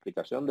la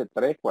explicación de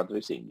 3, 4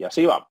 y 5. Y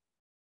así vamos.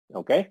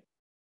 ¿Ok?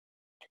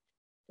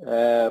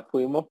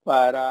 Fuimos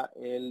para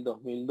el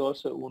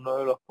 2012 uno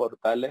de los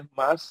portales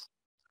más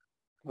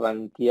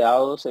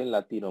ranqueados en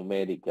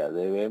Latinoamérica.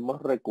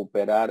 Debemos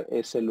recuperar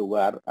ese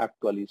lugar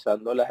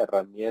actualizando las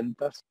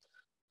herramientas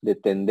de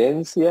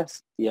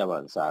tendencias y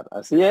avanzar.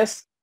 Así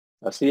es,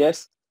 así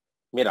es.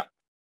 Mira,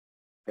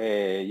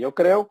 yo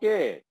creo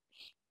que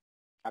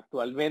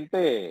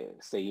actualmente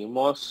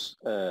seguimos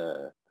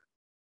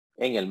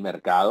en el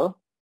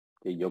mercado,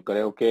 y yo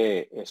creo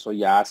que eso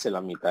ya hace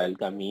la mitad del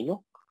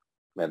camino,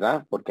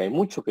 ¿verdad? Porque hay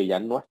muchos que ya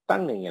no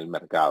están en el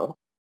mercado,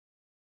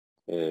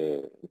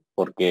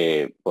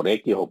 porque por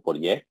X o por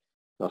Y,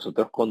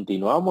 nosotros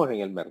continuamos en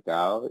el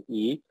mercado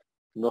y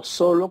no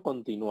solo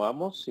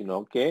continuamos,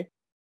 sino que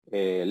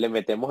le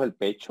metemos el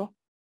pecho.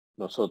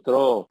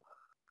 Nosotros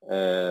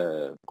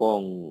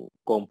con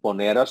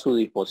poner a su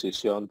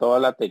disposición toda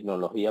la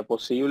tecnología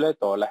posible,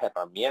 todas las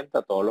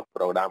herramientas, todos los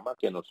programas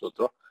que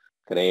nosotros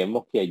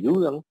creemos que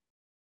ayudan,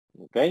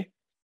 ¿ok?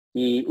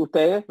 Y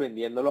ustedes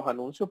vendiendo los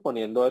anuncios,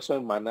 poniendo eso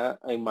en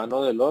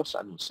mano de los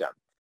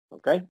anunciantes,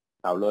 ¿ok?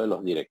 Hablo de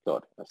los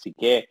directores. Así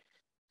que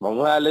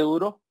vamos a darle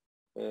duro.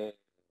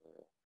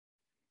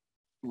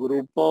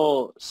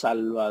 Grupo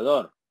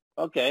Salvador.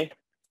 Ok.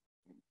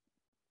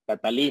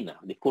 Catalina.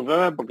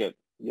 Discúlpeme porque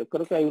yo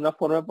creo que hay una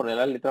forma de poner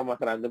las letras más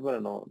grandes,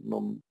 pero no.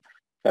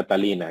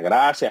 Catalina.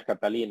 Gracias,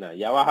 Catalina.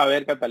 Ya vas a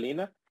ver,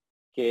 Catalina,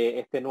 que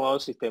este nuevo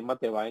sistema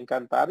te va a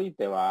encantar y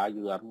te va a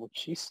ayudar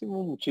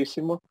muchísimo,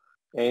 muchísimo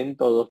en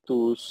todos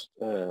tus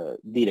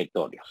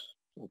directorios.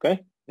 ¿Ok?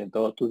 En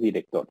todos tus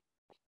directorios.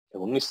 Es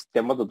un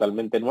sistema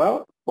totalmente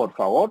nuevo. Por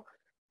favor,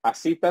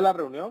 asista a la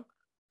reunión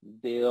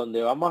de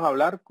donde vamos a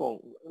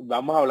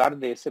hablar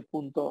de ese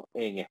punto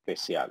en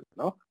especial,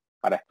 ¿no?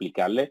 Para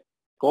explicarle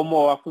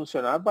cómo va a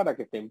funcionar para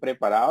que estén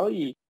preparados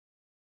y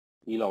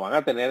lo van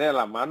a tener en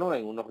la mano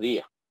en unos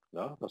días,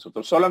 ¿no?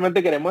 Nosotros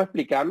solamente queremos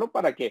explicarlo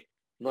para que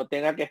no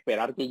tenga que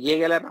esperar que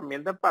llegue la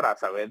herramienta para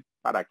saber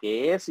para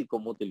qué es y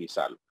cómo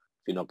utilizarlo,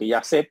 sino que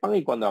ya sepan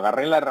y cuando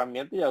agarren la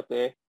herramienta ya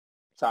ustedes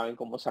saben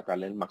cómo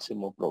sacarle el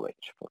máximo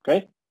provecho, ¿ok?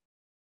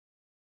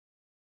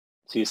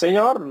 Sí,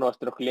 señor,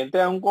 nuestros clientes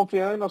han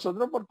confiado en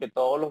nosotros porque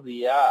todos los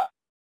días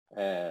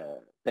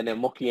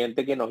tenemos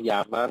clientes que nos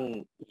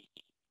llaman,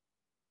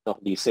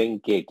 nos dicen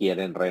que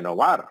quieren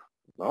renovar,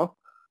 ¿no?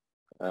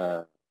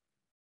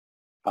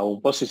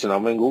 Aún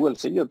posicionamos en Google.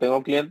 Sí, yo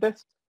tengo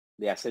clientes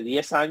de hace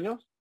 10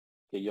 años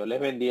que yo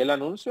les vendí el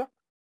anuncio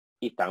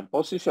y están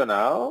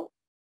posicionados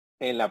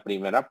en la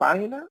primera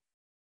página.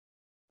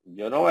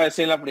 Yo no voy a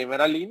decir en la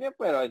primera línea,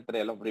 pero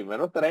entre los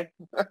primeros 3.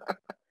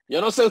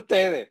 Yo no sé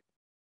ustedes,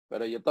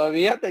 pero yo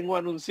todavía tengo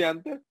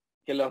anunciantes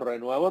que los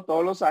renuevo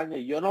todos los años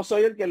y yo no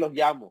soy el que los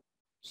llamo.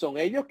 Son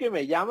ellos que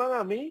me llaman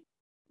a mí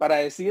para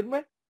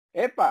decirme,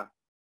 epa,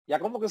 ya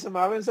como que se me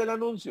va a vencer el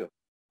anuncio.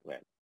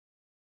 Bueno,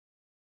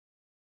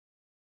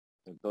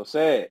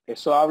 entonces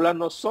eso habla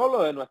no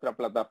solo de nuestra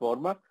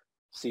plataforma,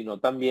 sino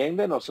también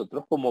de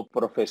nosotros como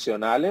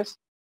profesionales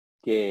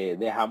que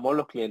dejamos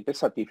los clientes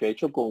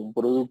satisfechos con un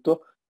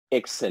producto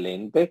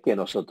excelente que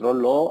nosotros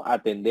lo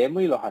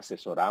atendemos y los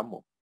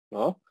asesoramos,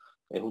 ¿no?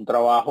 Es un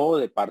trabajo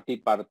de parte y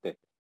parte.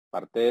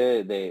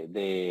 Parte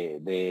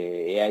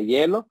de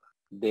aiyellow,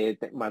 de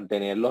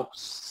mantener los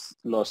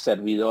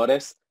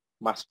servidores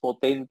más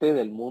potentes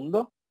del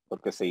mundo,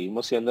 porque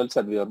seguimos siendo el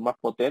servidor más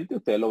potente.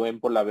 Ustedes lo ven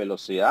por la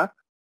velocidad.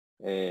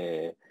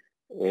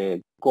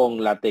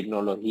 Con la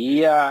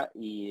tecnología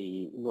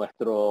y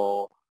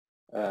nuestro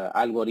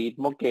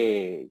algoritmo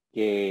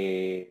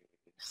que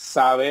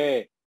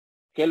sabe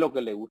qué es lo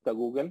que le gusta a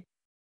Google,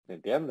 ¿me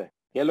entiendes?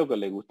 ¿Qué es lo que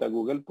le gusta a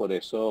Google? Por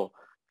eso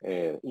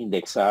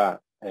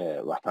indexa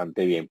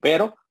bastante bien.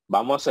 Pero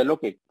vamos a hacerlo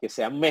que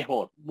sea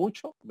mejor,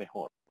 mucho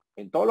mejor,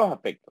 en todos los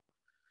aspectos.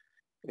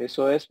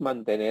 Eso es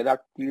mantener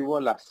activo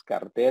las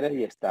carteras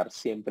y estar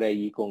siempre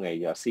allí con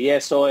ellos. Así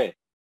eso es.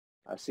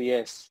 Así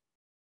es.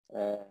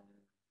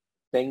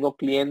 Tengo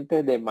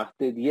clientes de más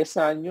de 10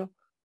 años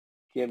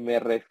que me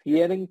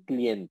refieren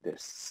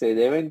clientes. Se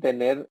deben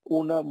tener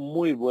una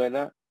muy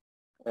buena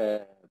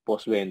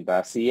postventa.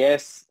 Así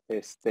es,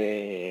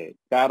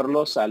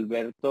 Carlos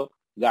Alberto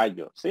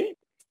Gallo, ¿sí?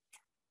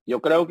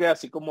 Yo creo que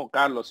así como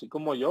Carlos, así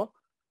como yo,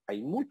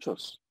 hay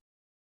muchos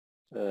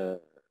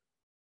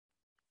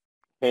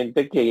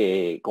gente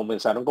que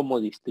comenzaron como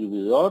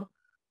distribuidor,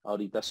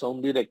 ahorita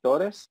son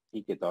directores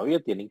y que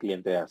todavía tienen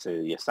clientes de hace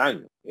 10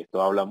 años.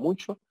 Esto habla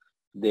mucho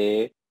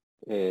de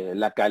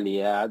la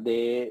calidad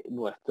de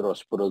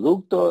nuestros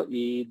productos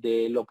y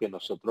de lo que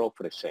nosotros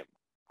ofrecemos.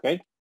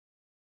 ¿Okay?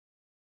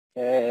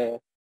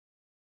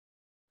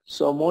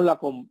 Somos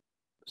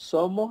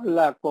somos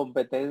la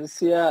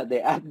competencia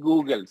de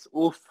Google.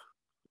 Uf,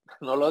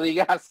 no lo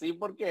digas así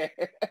porque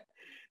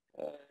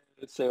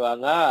se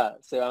van a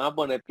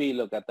poner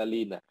pilo,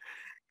 Catalina.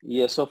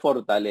 Y eso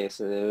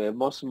fortalece.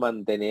 Debemos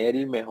mantener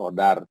y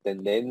mejorar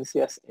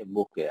tendencias en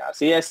búsqueda.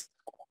 Así es.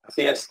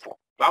 Así es.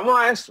 Vamos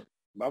a eso.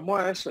 Vamos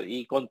a eso.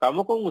 Y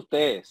contamos con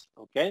ustedes.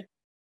 ¿Ok?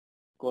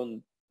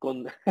 Con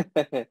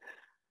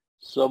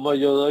somos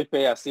yo doy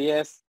fe. Así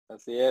es.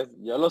 Así es.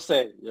 Yo lo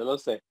sé. Yo lo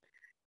sé.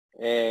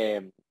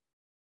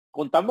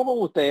 Contamos con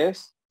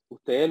ustedes.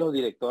 Ustedes los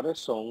directores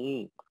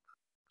son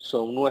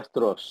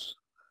nuestros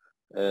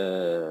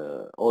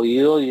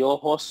oídos y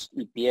ojos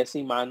y pies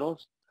y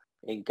manos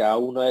en cada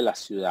una de las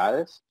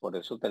ciudades. Por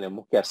eso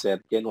tenemos que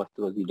hacer que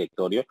nuestros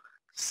directorios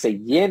se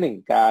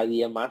llenen cada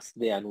día más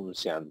de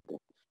anunciantes.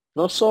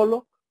 No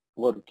solo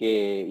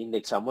porque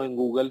indexamos en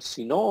Google,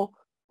 sino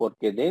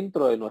porque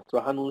dentro de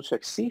nuestros anuncios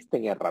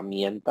existen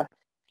herramientas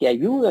que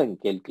ayudan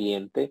que el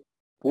cliente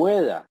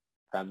pueda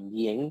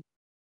también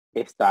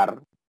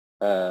estar,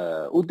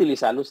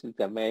 utilizar los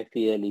sistemas de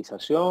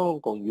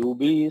fidelización con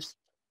ubiz,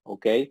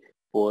 ¿ok?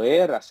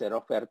 Poder hacer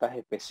ofertas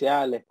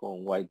especiales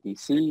con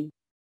YTC,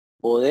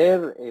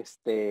 poder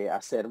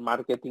hacer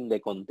marketing de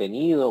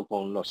contenido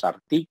con los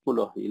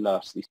artículos y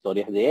las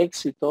historias de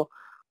éxito,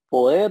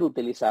 poder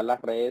utilizar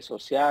las redes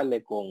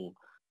sociales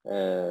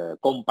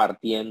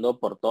compartiendo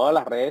por todas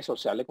las redes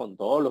sociales con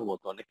todos los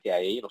botones que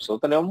hay.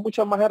 Nosotros tenemos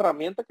muchas más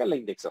herramientas que la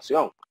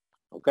indexación,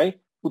 ¿ok?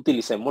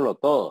 Utilicémoslo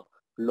todo.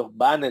 Los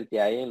banners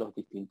que hay en los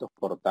distintos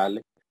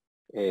portales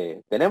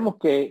tenemos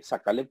que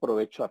sacarle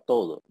provecho a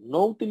todo.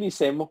 No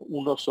utilicemos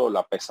uno solo,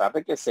 a pesar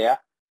de que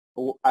sea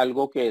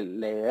algo que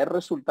le dé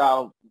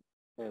resultado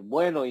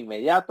bueno,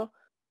 inmediato.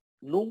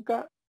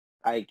 Nunca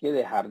hay que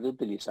dejar de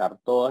utilizar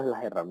todas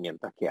las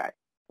herramientas que hay.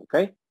 ¿Ok?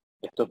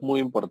 Esto es muy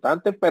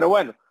importante, pero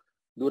bueno,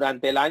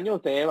 durante el año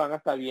ustedes van a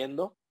estar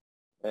viendo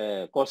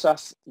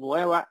cosas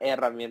nuevas,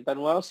 herramientas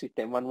nuevas,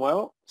 sistemas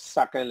nuevos,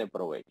 sáquenle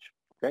provecho.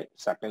 ¿Ok?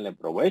 Sáquenle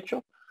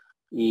provecho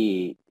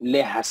y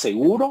les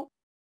aseguro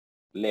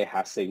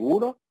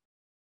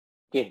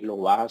que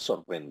lo va a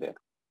sorprender.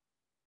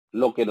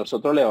 Lo que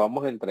nosotros le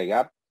vamos a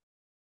entregar,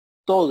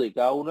 todo y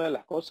cada una de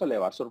las cosas le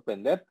va a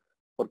sorprender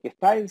porque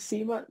está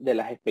encima de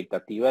las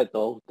expectativas de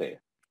todos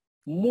ustedes.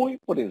 Muy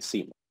por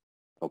encima.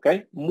 ¿Ok?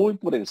 Muy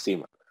por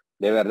encima.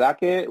 De verdad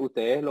que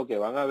ustedes lo que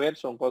van a ver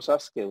son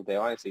cosas que ustedes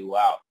van a decir,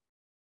 wow,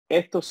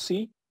 esto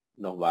sí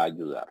nos va a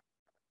ayudar.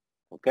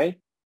 ¿Ok?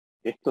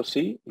 Esto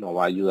sí nos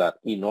va a ayudar.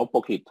 Y no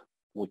poquito.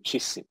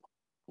 Muchísimo.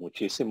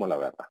 Muchísimo la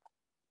verdad.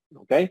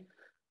 ¿Ok?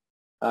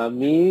 A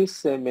mí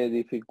se me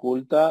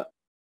dificulta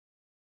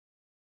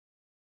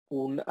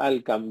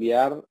al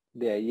cambiar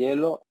de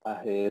aiyellow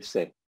a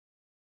GDC.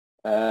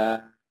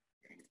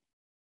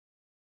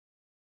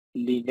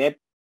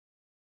 Linet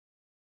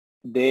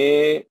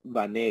de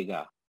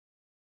Vanega.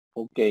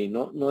 Ok,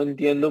 no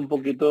entiendo un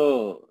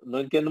poquito, no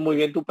entiendo muy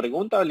bien tu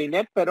pregunta,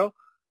 Linet, pero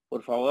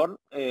por favor,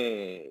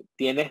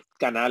 tienes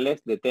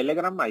canales de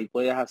Telegram, ahí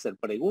puedes hacer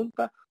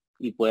preguntas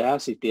y puedes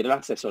asistir a la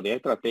asesoría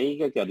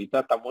estratégica, que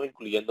ahorita estamos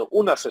incluyendo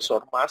un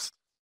asesor más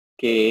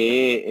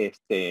que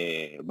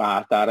va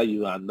a estar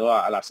ayudando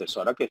a la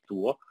asesora que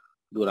estuvo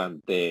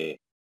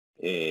durante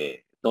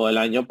todo el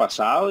año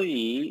pasado,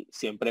 y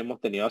siempre hemos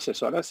tenido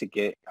asesoras, así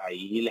que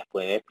ahí les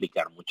puede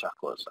explicar muchas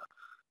cosas.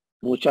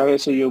 Muchas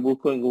veces yo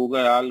busco en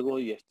Google algo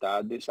y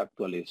está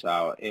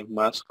desactualizado. Es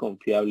más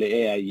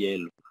confiable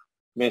aiyellow.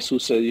 Me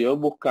sucedió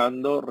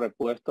buscando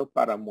repuestos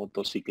para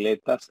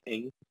motocicletas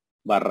en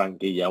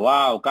Barranquilla.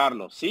 Wow,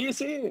 Carlos. Sí,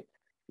 sí.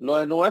 Lo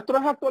de nuestro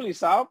es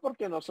actualizado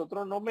porque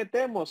nosotros no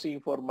metemos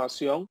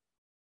información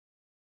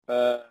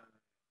eh,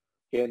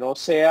 que no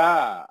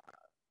sea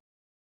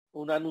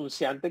un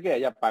anunciante que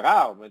haya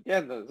pagado, ¿me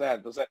entiendes? O sea,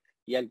 entonces,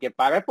 y el que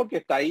paga es porque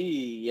está ahí,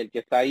 y el que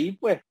está ahí,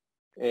 pues,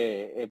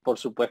 por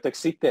supuesto,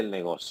 existe el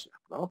negocio,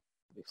 ¿no?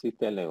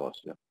 Existe el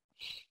negocio.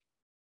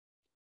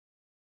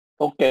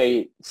 Ok,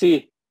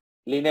 sí,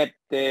 Linet,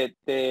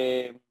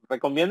 te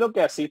recomiendo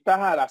que asistas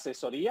a la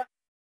asesoría.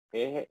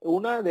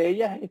 Una de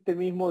ellas este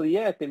mismo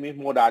día, este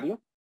mismo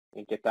horario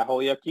en que estás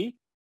hoy aquí,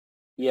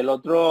 y el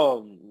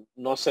otro,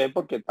 no sé,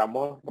 porque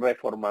estamos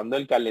reformando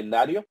el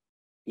calendario,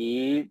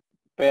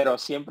 pero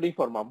siempre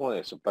informamos de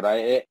eso. Pero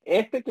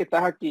este que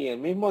estás aquí, el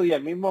mismo día,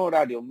 el mismo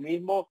horario,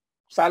 mismo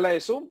sala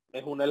de Zoom,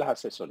 es una de las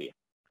asesorías.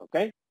 ¿Ok?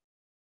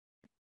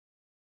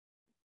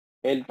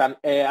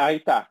 Ahí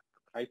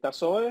está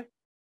Zoe.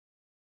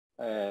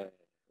 Eh,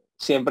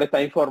 siempre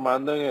está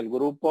informando en el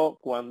grupo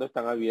cuando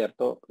están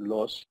abiertos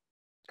los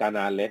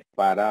canales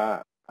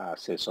para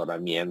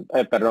asesoramiento,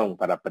 perdón,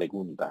 para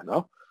preguntas,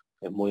 ¿no?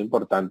 Es muy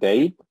importante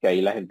ahí, porque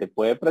ahí la gente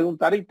puede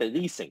preguntar y te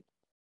dicen,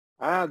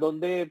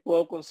 ¿dónde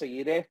puedo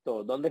conseguir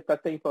esto? ¿Dónde está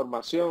esta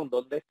información?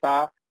 ¿Dónde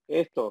está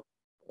esto?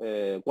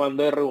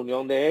 ¿Cuándo hay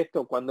reunión de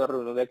esto? ¿Cuándo hay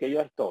reunión de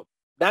aquello? Esto.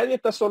 Nadie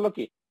está solo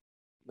aquí.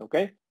 ¿Ok?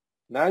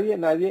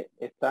 Nadie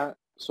está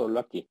solo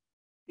aquí.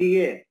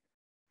 Sigue.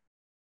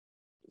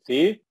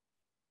 ¿Sí?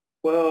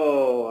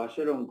 ¿Puedo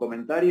hacer un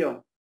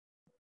comentario?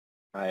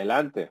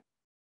 Adelante.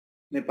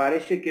 Me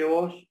parece que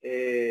vos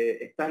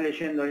estás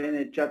leyendo ahí en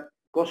el chat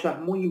cosas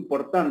muy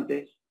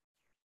importantes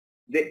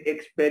de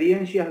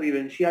experiencias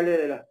vivenciales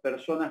de las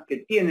personas que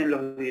tienen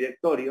los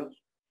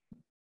directorios,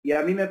 y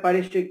a mí me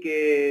parece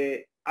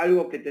que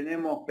algo que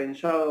tenemos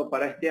pensado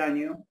para este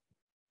año,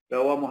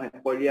 lo vamos a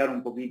spoilear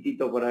un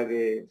poquitito para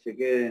que se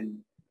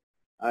queden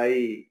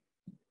ahí,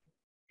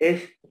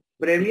 es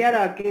premiar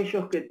a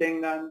aquellos que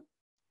tengan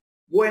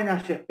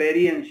buenas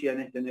experiencias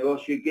en este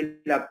negocio y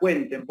que la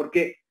cuenten,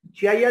 porque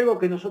si hay algo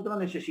que nosotros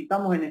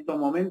necesitamos en estos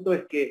momentos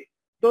es que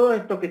todo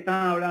esto que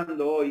están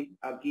hablando hoy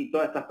aquí,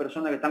 todas estas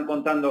personas que están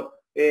contando,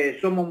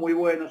 somos muy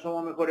buenos,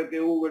 somos mejores que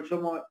Google,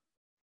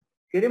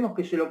 queremos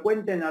que se lo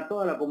cuenten a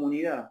toda la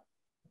comunidad,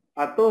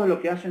 a todos los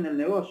que hacen el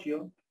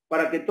negocio,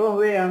 para que todos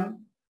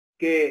vean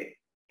que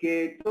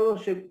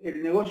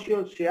el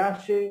negocio se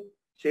hace,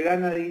 se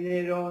gana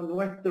dinero,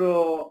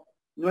 nuestro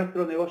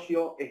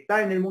negocio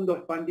está en el mundo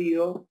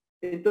expandido.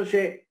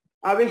 Entonces,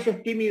 a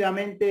veces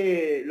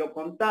tímidamente lo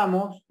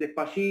contamos,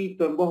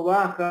 despacito, en voz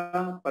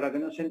baja, para que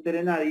no se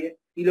entere nadie,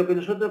 y lo que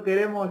nosotros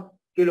queremos es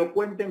que lo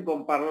cuenten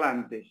con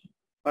parlantes,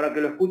 para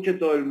que lo escuche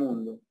todo el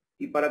mundo,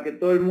 y para que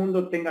todo el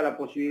mundo tenga la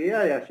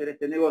posibilidad de hacer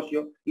este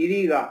negocio y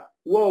diga,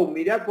 wow,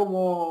 mirá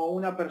cómo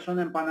una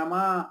persona en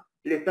Panamá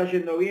le está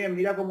yendo bien,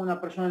 mirá cómo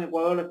una persona en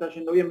Ecuador le está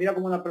yendo bien, mirá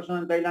cómo una persona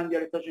en Tailandia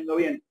le está yendo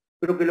bien,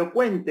 pero que lo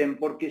cuenten,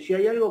 porque si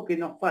hay algo que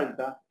nos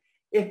falta,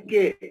 es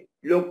que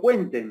lo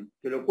cuenten,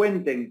 que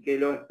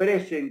lo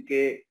expresen,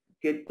 que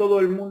todo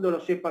el mundo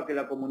lo sepa, que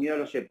la comunidad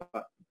lo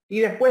sepa. Y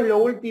después lo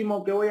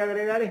último que voy a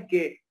agregar es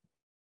que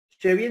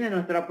se viene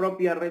nuestra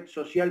propia red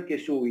social que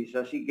es ubiz,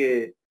 así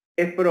que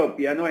es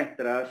propia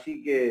nuestra,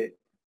 así que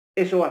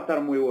eso va a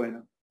estar muy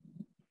bueno.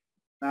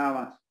 Nada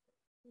más.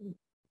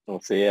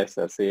 Así es,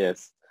 así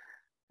es.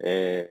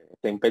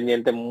 Estén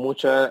pendientes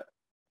mucho,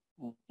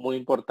 muy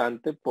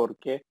importante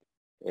porque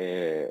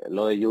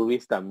lo de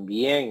ubiz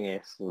también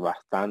es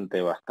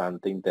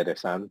bastante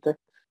interesante.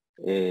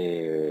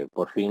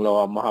 Por fin lo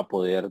vamos a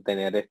poder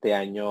tener este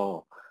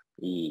año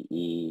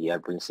y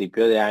al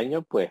principio de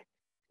año, pues,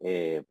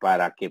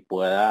 para que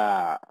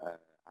pueda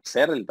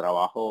hacer el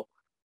trabajo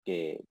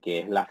que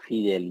es la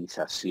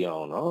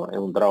fidelización, ¿no? Es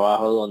un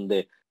trabajo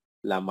donde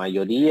la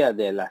mayoría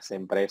de las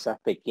empresas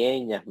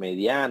pequeñas,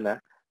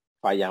 medianas,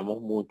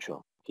 fallamos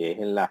mucho, que es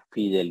en la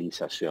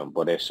fidelización.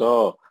 Por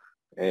eso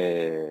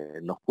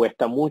nos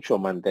cuesta mucho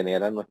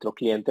mantener a nuestros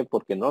clientes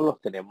porque no los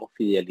tenemos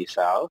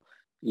fidelizados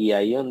y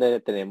ahí es donde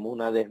tenemos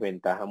una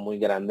desventaja muy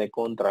grande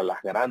contra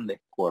las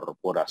grandes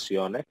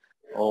corporaciones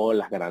o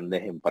las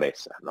grandes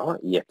empresas, ¿no?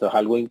 Y esto es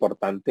algo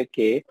importante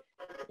que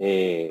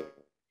eh,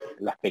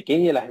 las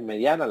pequeñas y las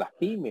medianas, las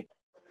pymes,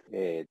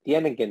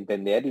 tienen que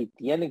entender y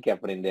tienen que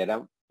aprender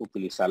a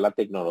utilizar la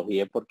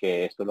tecnología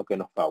porque esto es lo que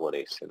nos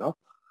favorece, ¿no?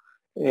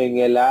 En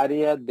el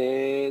área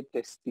de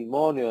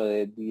testimonio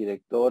de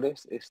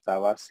directores está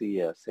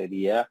vacía.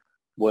 Sería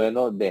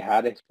bueno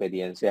dejar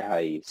experiencias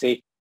ahí.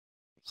 Sí,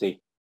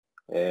 sí.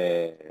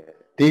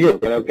 Tigue, Yo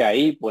creo que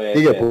ahí puede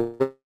Tigue,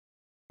 ser.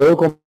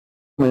 ¿puedo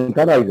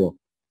comentar algo?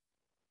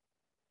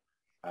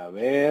 A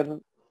ver,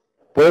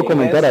 ¿Puedo ¿quién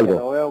comentar es? Que algo?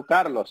 no veo.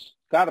 Carlos.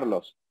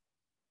 Carlos.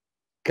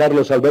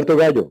 Carlos Alberto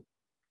Gallo.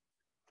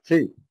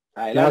 Sí. ¿Qué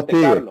más, Adelante,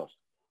 Tigue? Carlos.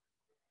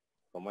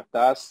 ¿Cómo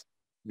estás?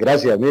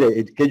 Gracias. Mire,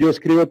 es que yo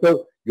escribo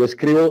todo, yo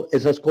escribo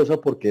esas cosas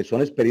porque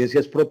son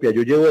experiencias propias.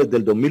 Yo llevo desde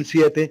el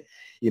 2007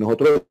 y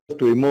nosotros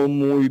estuvimos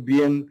muy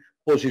bien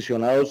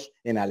posicionados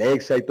en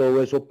Alexa y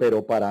todo eso,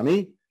 pero para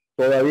mí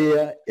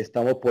todavía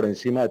estamos por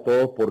encima de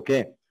todo. ¿Por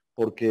qué?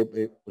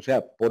 Porque, o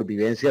sea, por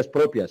vivencias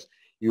propias.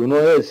 Y uno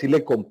debe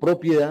decirle con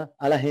propiedad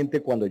a la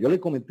gente, cuando yo le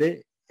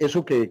comenté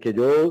eso que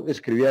yo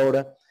escribí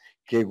ahora,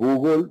 que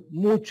Google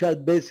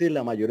muchas veces,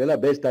 la mayoría de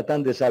las veces, está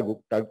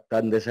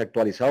tan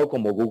desactualizado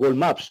como Google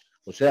Maps.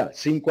 O sea,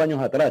 5 años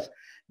atrás.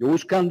 Yo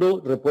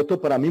buscando repuestos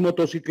para mi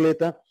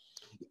motocicleta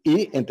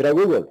y entré a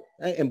Google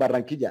en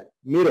Barranquilla.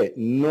 Mire,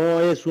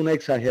 no es una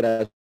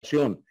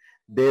exageración.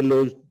 De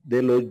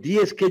los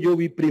 10 que yo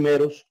vi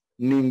primeros,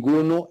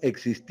 ninguno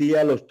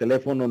existía, los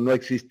teléfonos no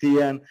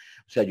existían.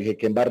 O sea, yo dije,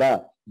 ¿qué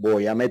embarrada?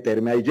 Voy a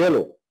meterme a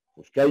aiyellow.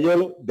 Busqué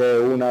aiyellow de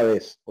una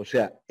vez. O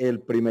sea,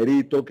 el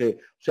primerito que,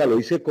 o sea, lo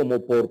hice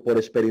como por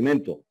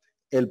experimento.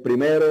 El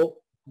primero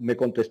me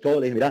contestó,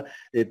 le dije, mira,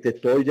 te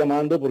estoy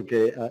llamando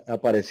porque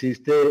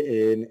apareciste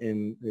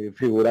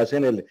figuras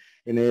en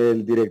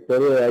el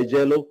directorio de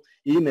aiyellow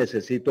y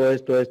necesito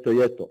esto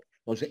y esto.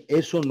 Entonces,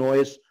 eso no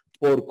es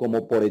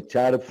por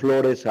echar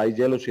flores a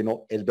aiyellow,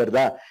 sino es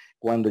verdad.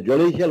 Cuando yo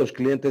le dije a los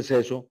clientes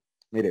eso,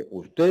 mire,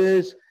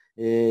 ustedes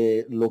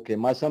lo que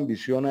más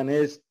ambicionan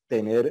es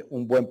tener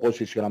un buen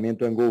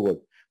posicionamiento en Google,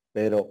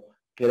 pero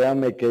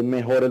créanme que es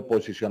mejor el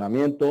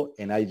posicionamiento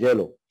en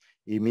aiyellow.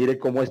 Y mire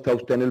cómo está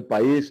usted en el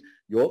país.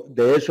 Yo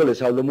de eso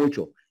les hablo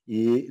mucho.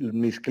 Y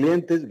mis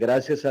clientes,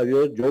 gracias a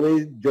Dios, yo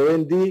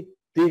vendí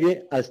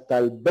Tigue hasta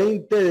el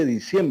 20 de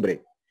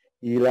diciembre.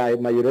 Y la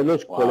mayoría de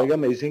los colegas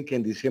me dicen que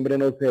en diciembre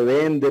no se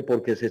vende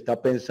porque se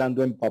está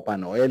pensando en Papá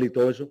Noel y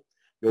todo eso.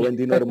 Yo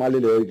vendí normal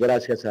y le doy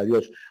gracias a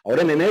Dios.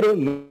 Ahora en enero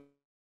no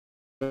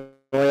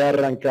he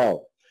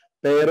arrancado,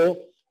 pero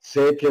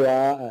sé que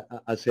va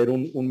a ser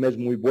un mes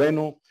muy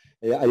bueno.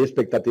 Hay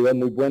expectativas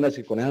muy buenas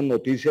y con esas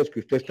noticias que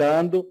usted está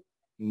dando,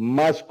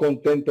 más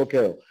contento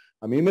quedo.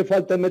 A mí me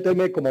falta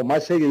meterme como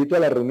más seguidito a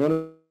las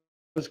reuniones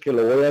que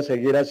lo voy a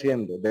seguir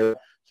haciendo. O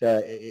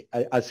sea,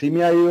 así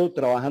me ha ido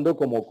trabajando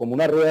como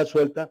una rueda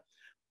suelta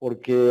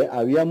porque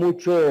había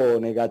mucho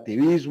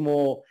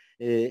negativismo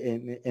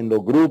en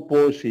los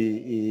grupos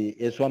y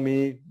eso a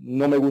mí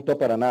no me gusta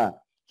para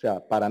nada. O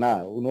sea, para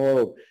nada.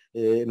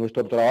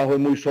 Nuestro trabajo es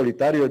muy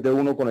solitario, es de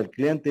uno con el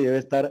cliente y debe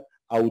estar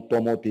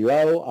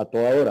automotivado a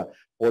toda hora,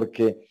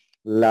 porque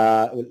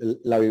la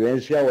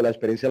vivencia o la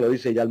experiencia lo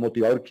dice ya el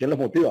motivador. ¿Quién los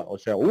motiva? O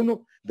sea,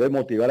 uno debe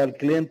motivar al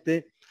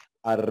cliente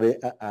a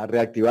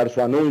reactivar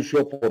su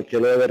anuncio. ¿Por qué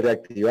lo debe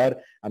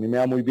reactivar? A mí me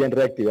va muy bien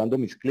reactivando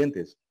mis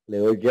clientes. Le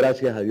doy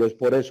gracias a Dios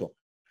por eso.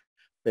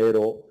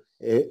 Pero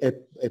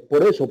es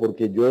por eso,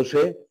 porque yo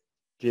sé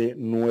que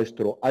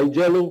nuestro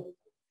aiyellow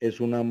es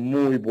una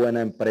muy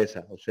buena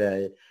empresa. O sea,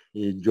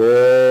 y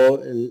yo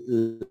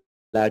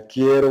la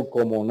quiero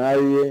como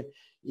nadie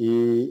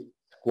y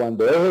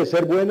cuando deje de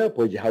ser buena,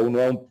 pues ya uno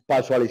da un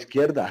paso a la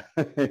izquierda,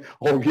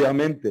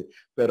 obviamente,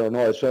 pero no,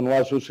 eso no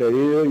ha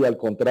sucedido y al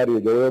contrario,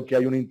 yo veo que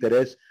hay un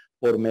interés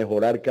por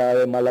mejorar cada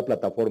vez más la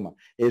plataforma.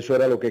 Eso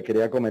era lo que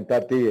quería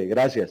comentar, Tigue.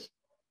 Gracias.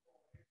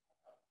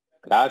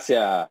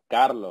 Gracias,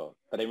 Carlos.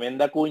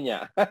 Tremenda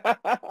cuña.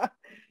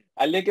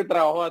 Alguien que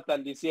trabajó hasta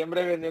el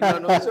diciembre vendiendo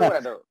anuncios,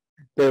 bueno,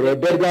 Pero es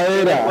 ¿qué le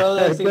verdadera, puedo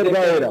es decir de este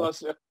verdadera.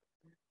 negocio?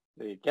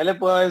 Sí, ¿qué le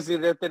puedo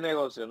decir de este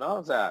negocio, no?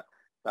 O sea,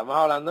 Estamos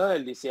hablando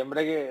del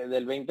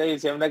del 20 de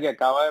diciembre que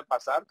acaba de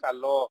pasar,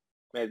 Carlos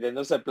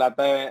metiéndose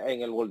plata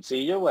en el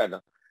bolsillo.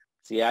 Bueno,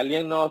 si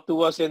alguien no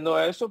estuvo haciendo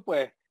eso,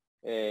 pues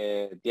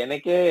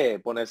tiene que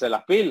ponerse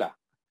las pilas,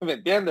 ¿me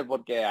entiendes?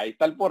 Porque ahí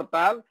está el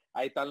portal,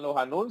 ahí están los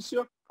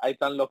anuncios, ahí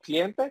están los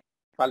clientes.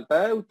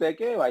 Falta de usted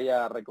que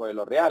vaya a recoger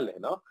los reales,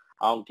 ¿no?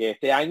 Aunque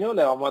este año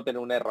le vamos a tener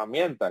una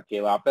herramienta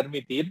que va a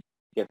permitir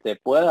que usted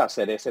pueda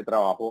hacer ese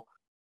trabajo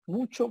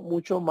mucho,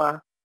 mucho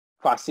más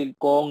fácil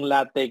con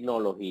la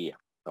tecnología,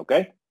 ¿ok?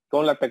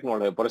 Con la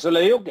tecnología. Por eso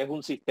le digo que es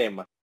un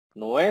sistema,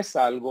 no es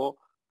algo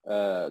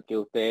que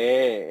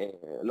usted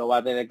lo va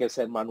a tener que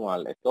hacer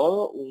manual. Es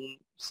todo un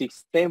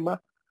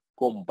sistema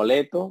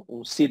completo,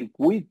 un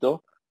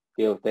circuito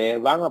que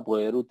ustedes van a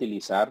poder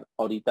utilizar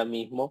ahorita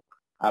mismo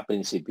a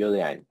principio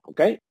de año,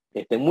 ¿ok?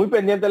 Estén muy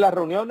pendientes de las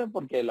reuniones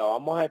porque lo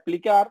vamos a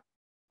explicar,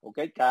 ¿ok?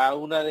 Cada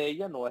una de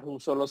ellas no es un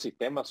solo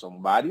sistema,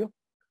 son varios,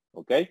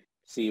 ¿ok?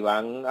 Si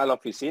van a la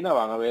oficina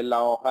van a ver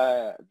la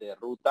hoja de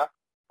ruta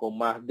con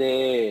más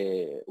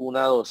de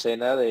una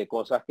docena de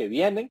cosas que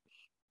vienen,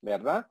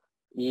 ¿verdad?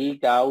 Y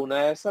cada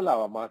una de esas la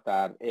vamos a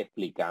estar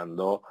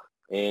explicando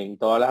en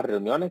todas las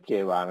reuniones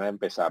que van a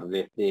empezar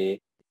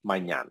desde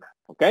mañana,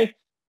 ¿ok?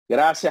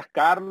 Gracias,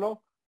 Carlos.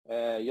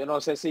 Yo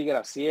no sé si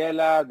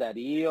Graciela,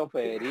 Darío,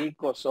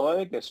 Federico,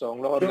 Zoe, que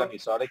son los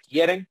organizadores,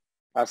 quieren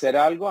hacer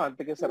algo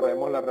antes que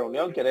cerremos la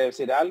reunión. ¿Quiere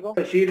decir algo?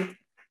 Decir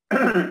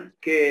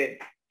que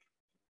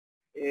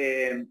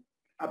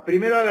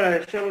primero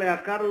agradecerle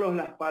a Carlos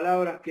las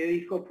palabras que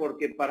dijo,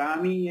 porque para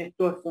mí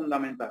esto es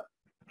fundamental.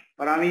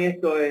 Para mí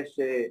esto es,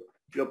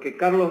 lo que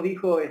Carlos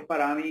dijo es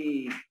para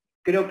mí,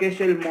 creo que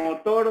es el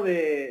motor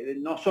de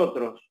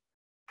nosotros.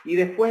 Y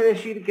después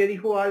decir que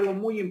dijo algo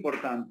muy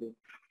importante.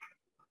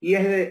 Y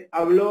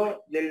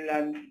habló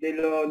de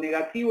lo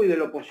negativo y de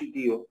lo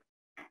positivo.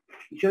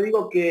 Y yo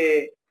digo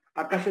que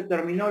acá se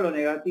terminó lo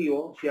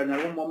negativo, si en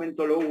algún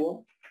momento lo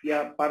hubo, y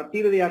a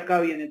partir de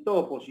acá viene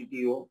todo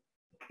positivo.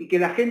 Y que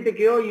la gente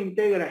que hoy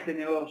integra este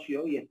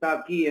negocio, y está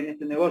aquí en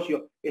este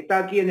negocio, está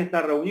aquí en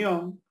esta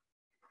reunión,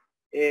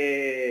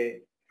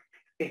 es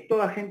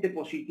toda gente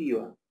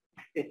positiva.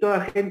 Es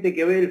toda gente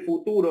que ve el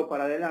futuro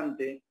para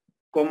adelante,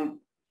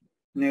 con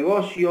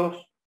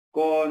negocios,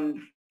 con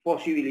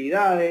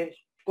posibilidades,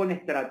 con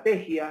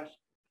estrategias,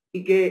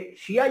 y que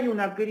si hay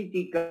una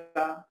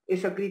crítica,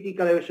 esa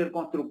crítica debe ser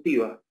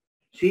constructiva,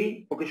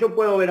 ¿sí? Porque yo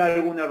puedo ver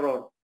algún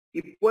error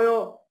y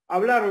puedo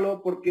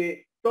hablarlo,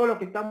 porque todos los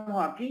que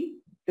estamos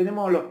aquí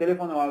tenemos los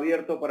teléfonos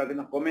abiertos para que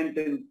nos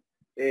comenten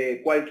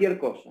cualquier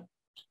cosa.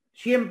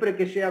 Siempre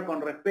que sea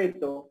con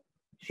respeto,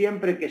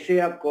 siempre que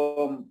sea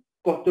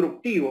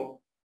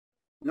constructivo,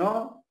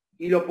 ¿no?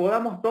 Y lo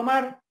podamos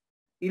tomar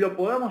y lo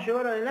podamos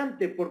llevar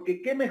adelante,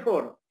 porque qué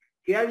mejor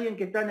que alguien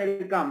que está en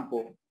el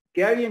campo,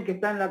 que alguien que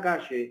está en la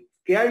calle,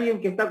 que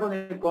alguien que está con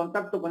el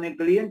contacto con el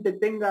cliente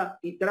tenga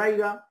y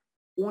traiga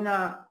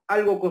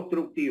algo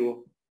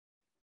constructivo.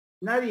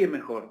 Nadie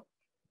mejor.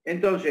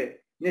 Entonces,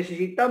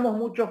 necesitamos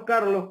muchos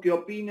Carlos que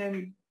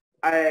opinen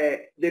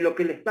de lo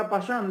que le está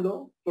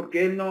pasando,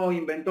 porque él no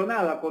inventó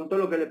nada con todo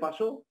lo que le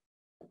pasó.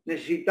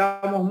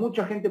 Necesitamos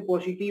mucha gente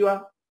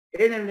positiva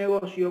en el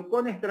negocio,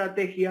 con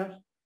estrategias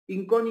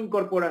y con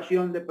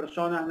incorporación de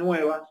personas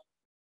nuevas,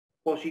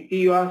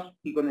 positivas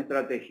y con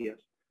estrategias.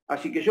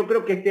 Así que yo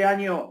creo que este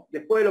año,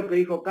 después de lo que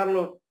dijo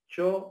Carlos,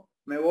 yo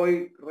me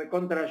voy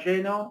recontra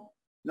lleno,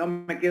 no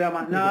me queda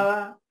más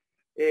nada.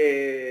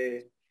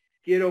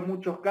 Quiero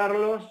muchos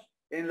Carlos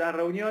en las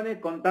reuniones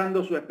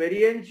contando su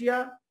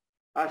experiencia,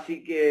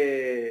 así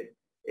que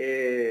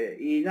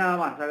y nada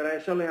más,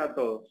 agradecerles a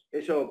todos.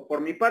 Eso por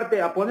mi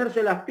parte, a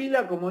ponerse las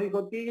pilas, como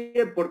dijo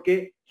Tigre,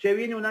 porque se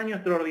viene un año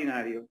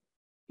extraordinario.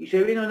 Y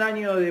se viene un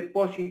año de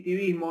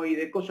positivismo y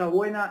de cosas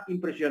buenas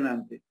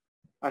impresionantes.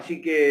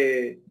 Así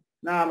que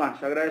nada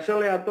más,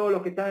 agradecerles a todos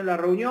los que están en la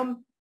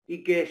reunión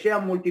y que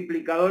sean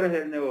multiplicadores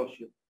del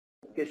negocio.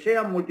 Que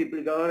sean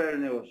multiplicadores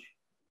del negocio.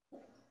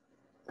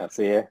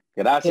 Así es.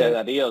 Gracias, Bien.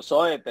 Darío.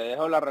 Zoe, te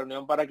dejo la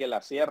reunión para que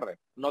la cierre.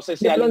 No sé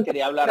si De alguien pronto,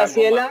 quería hablar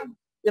Graciela, algo más.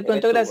 de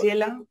pronto Eres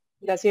tú.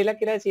 Graciela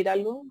quiere decir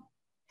algo.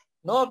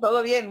 No,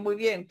 todo bien, muy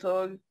bien.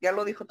 Ya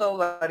lo dijo todo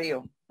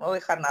Darío. No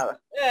deja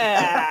nada.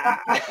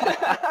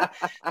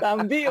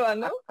 Tan viva,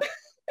 ¿no?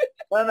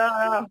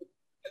 No.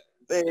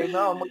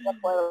 No, muy de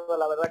acuerdo.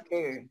 La verdad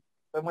que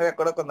estoy muy de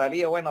acuerdo con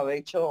Darío. Bueno, de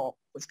hecho,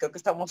 pues creo que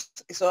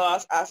eso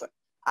ha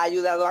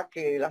ayudado a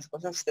que las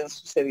cosas estén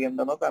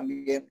sucediendo, ¿no?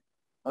 También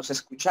nos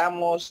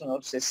escuchamos,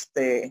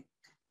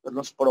 pues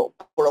nos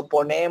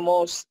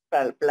proponemos,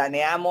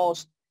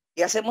 planeamos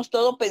y hacemos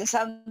todo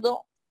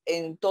pensando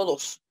en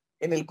todos,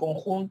 en el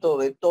conjunto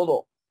de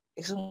todo.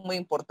 Eso es muy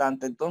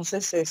importante.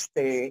 Entonces,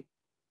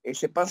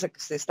 sepan que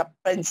se está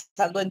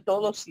pensando en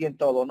todos y en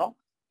todo, ¿no?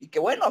 Y que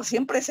bueno,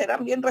 siempre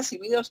serán bien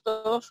recibidos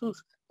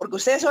porque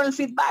ustedes son el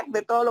feedback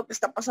de todo lo que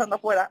está pasando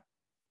afuera.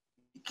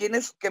 ¿Y quién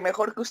es que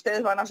mejor que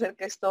ustedes van a hacer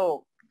que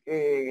esto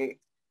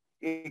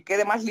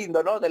quede más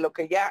lindo, ¿no? De lo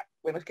que ya,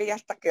 bueno, es que ya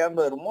está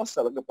quedando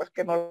hermoso, lo que pues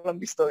que no lo han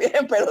visto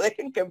bien, pero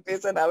dejen que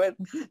empiecen a ver.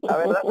 La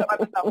verdad se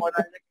van a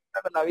enamorar de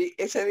cuando la vi,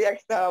 ese día que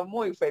estaba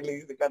muy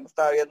feliz de cuando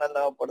estaba viendo el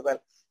nuevo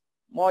portal.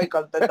 Muy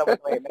contenta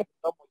porque me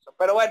gustó mucho.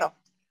 Pero bueno,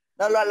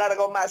 no lo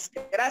alargo más.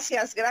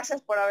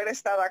 Gracias por haber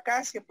estado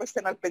acá. Siempre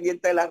estén al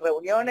pendiente de las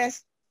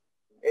reuniones.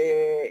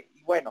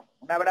 Y bueno,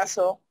 un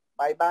abrazo.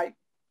 Bye, bye.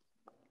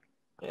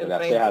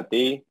 Gracias a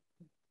ti.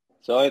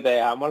 Zoe, te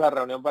dejamos la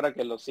reunión para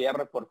que lo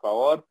cierres, por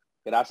favor.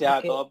 Gracias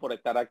a todos por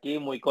estar aquí.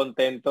 Muy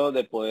contento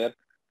de poder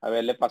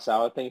haberle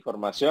pasado esta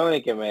información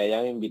y que me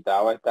hayan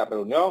invitado a esta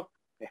reunión.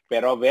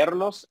 Espero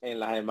verlos en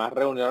las demás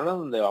reuniones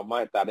donde vamos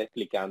a estar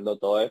explicando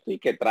todo esto y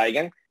que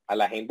traigan a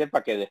la gente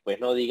para que después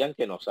no digan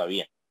que no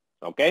sabían.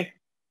 ¿Ok?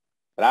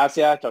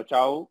 Gracias. Chao,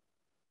 chao.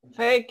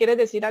 Fe, ¿quieres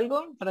decir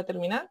algo para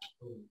terminar?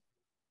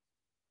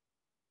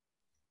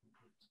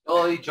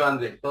 Todo dicho,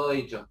 Andrés, todo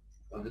dicho.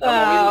 Nos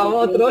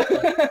estamos Otro.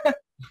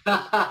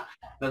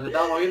 Nos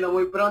estamos viendo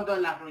muy pronto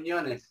en las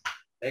reuniones,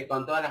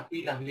 con todas las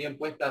pilas bien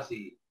puestas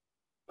y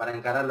para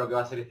encarar lo que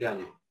va a ser este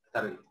año.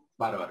 Está bien,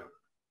 bárbaro.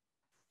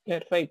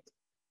 Perfecto.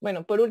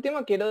 Bueno, por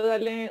último quiero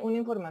darle una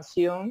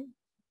información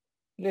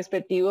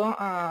respectivo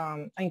a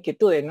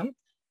inquietudes, ¿no?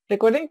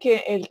 Recuerden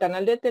que el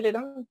canal de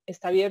Telegram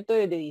está abierto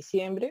desde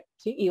diciembre,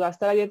 ¿sí? Y va a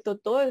estar abierto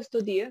todos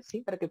estos días,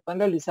 ¿sí? Para que puedan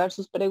realizar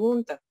sus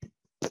preguntas.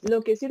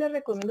 Lo que sí les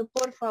recomiendo,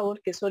 por favor,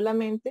 que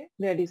solamente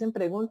realicen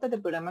preguntas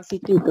del programa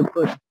Sitio y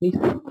Doctora,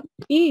 ¿listo?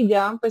 Y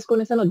ya, pues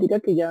con esa noticia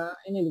que ya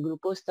en el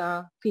grupo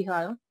está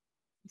fijado,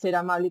 ser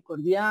amable y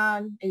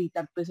cordial,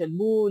 evitar pues el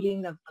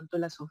bullying, tanto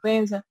las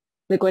ofensas.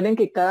 Recuerden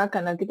que cada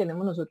canal que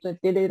tenemos nosotros de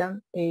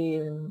Telegram,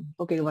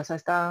 porque el WhatsApp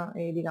está,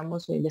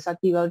 digamos,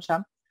 desactivado el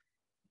chat,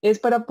 es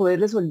para poder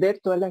resolver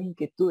todas las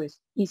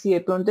inquietudes. Y si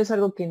de pronto es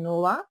algo que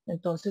no va,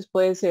 entonces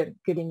puede ser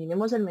que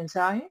eliminemos el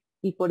mensaje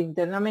y por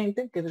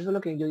internamente, que eso es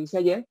lo que yo hice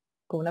ayer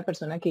con una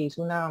persona que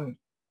hizo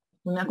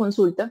una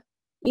consulta,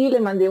 y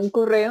le mandé un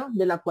correo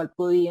de la cual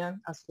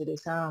podían hacer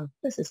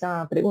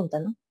esa pregunta,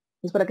 ¿no?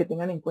 Es para que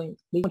tengan en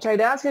cuenta. Muchas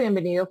gracias,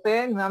 bienvenido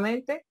Fede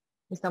nuevamente.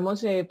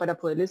 Estamos para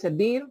poderles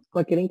servir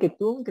cualquier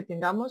inquietud que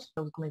tengamos,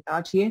 como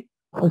comentaba Chie.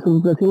 En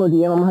los próximos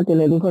días vamos a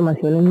tener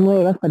informaciones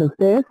nuevas para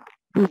ustedes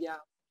y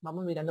ya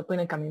vamos mirando pues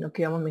en el camino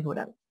que vamos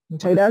mejorando.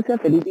 Muchas gracias,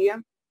 feliz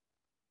día.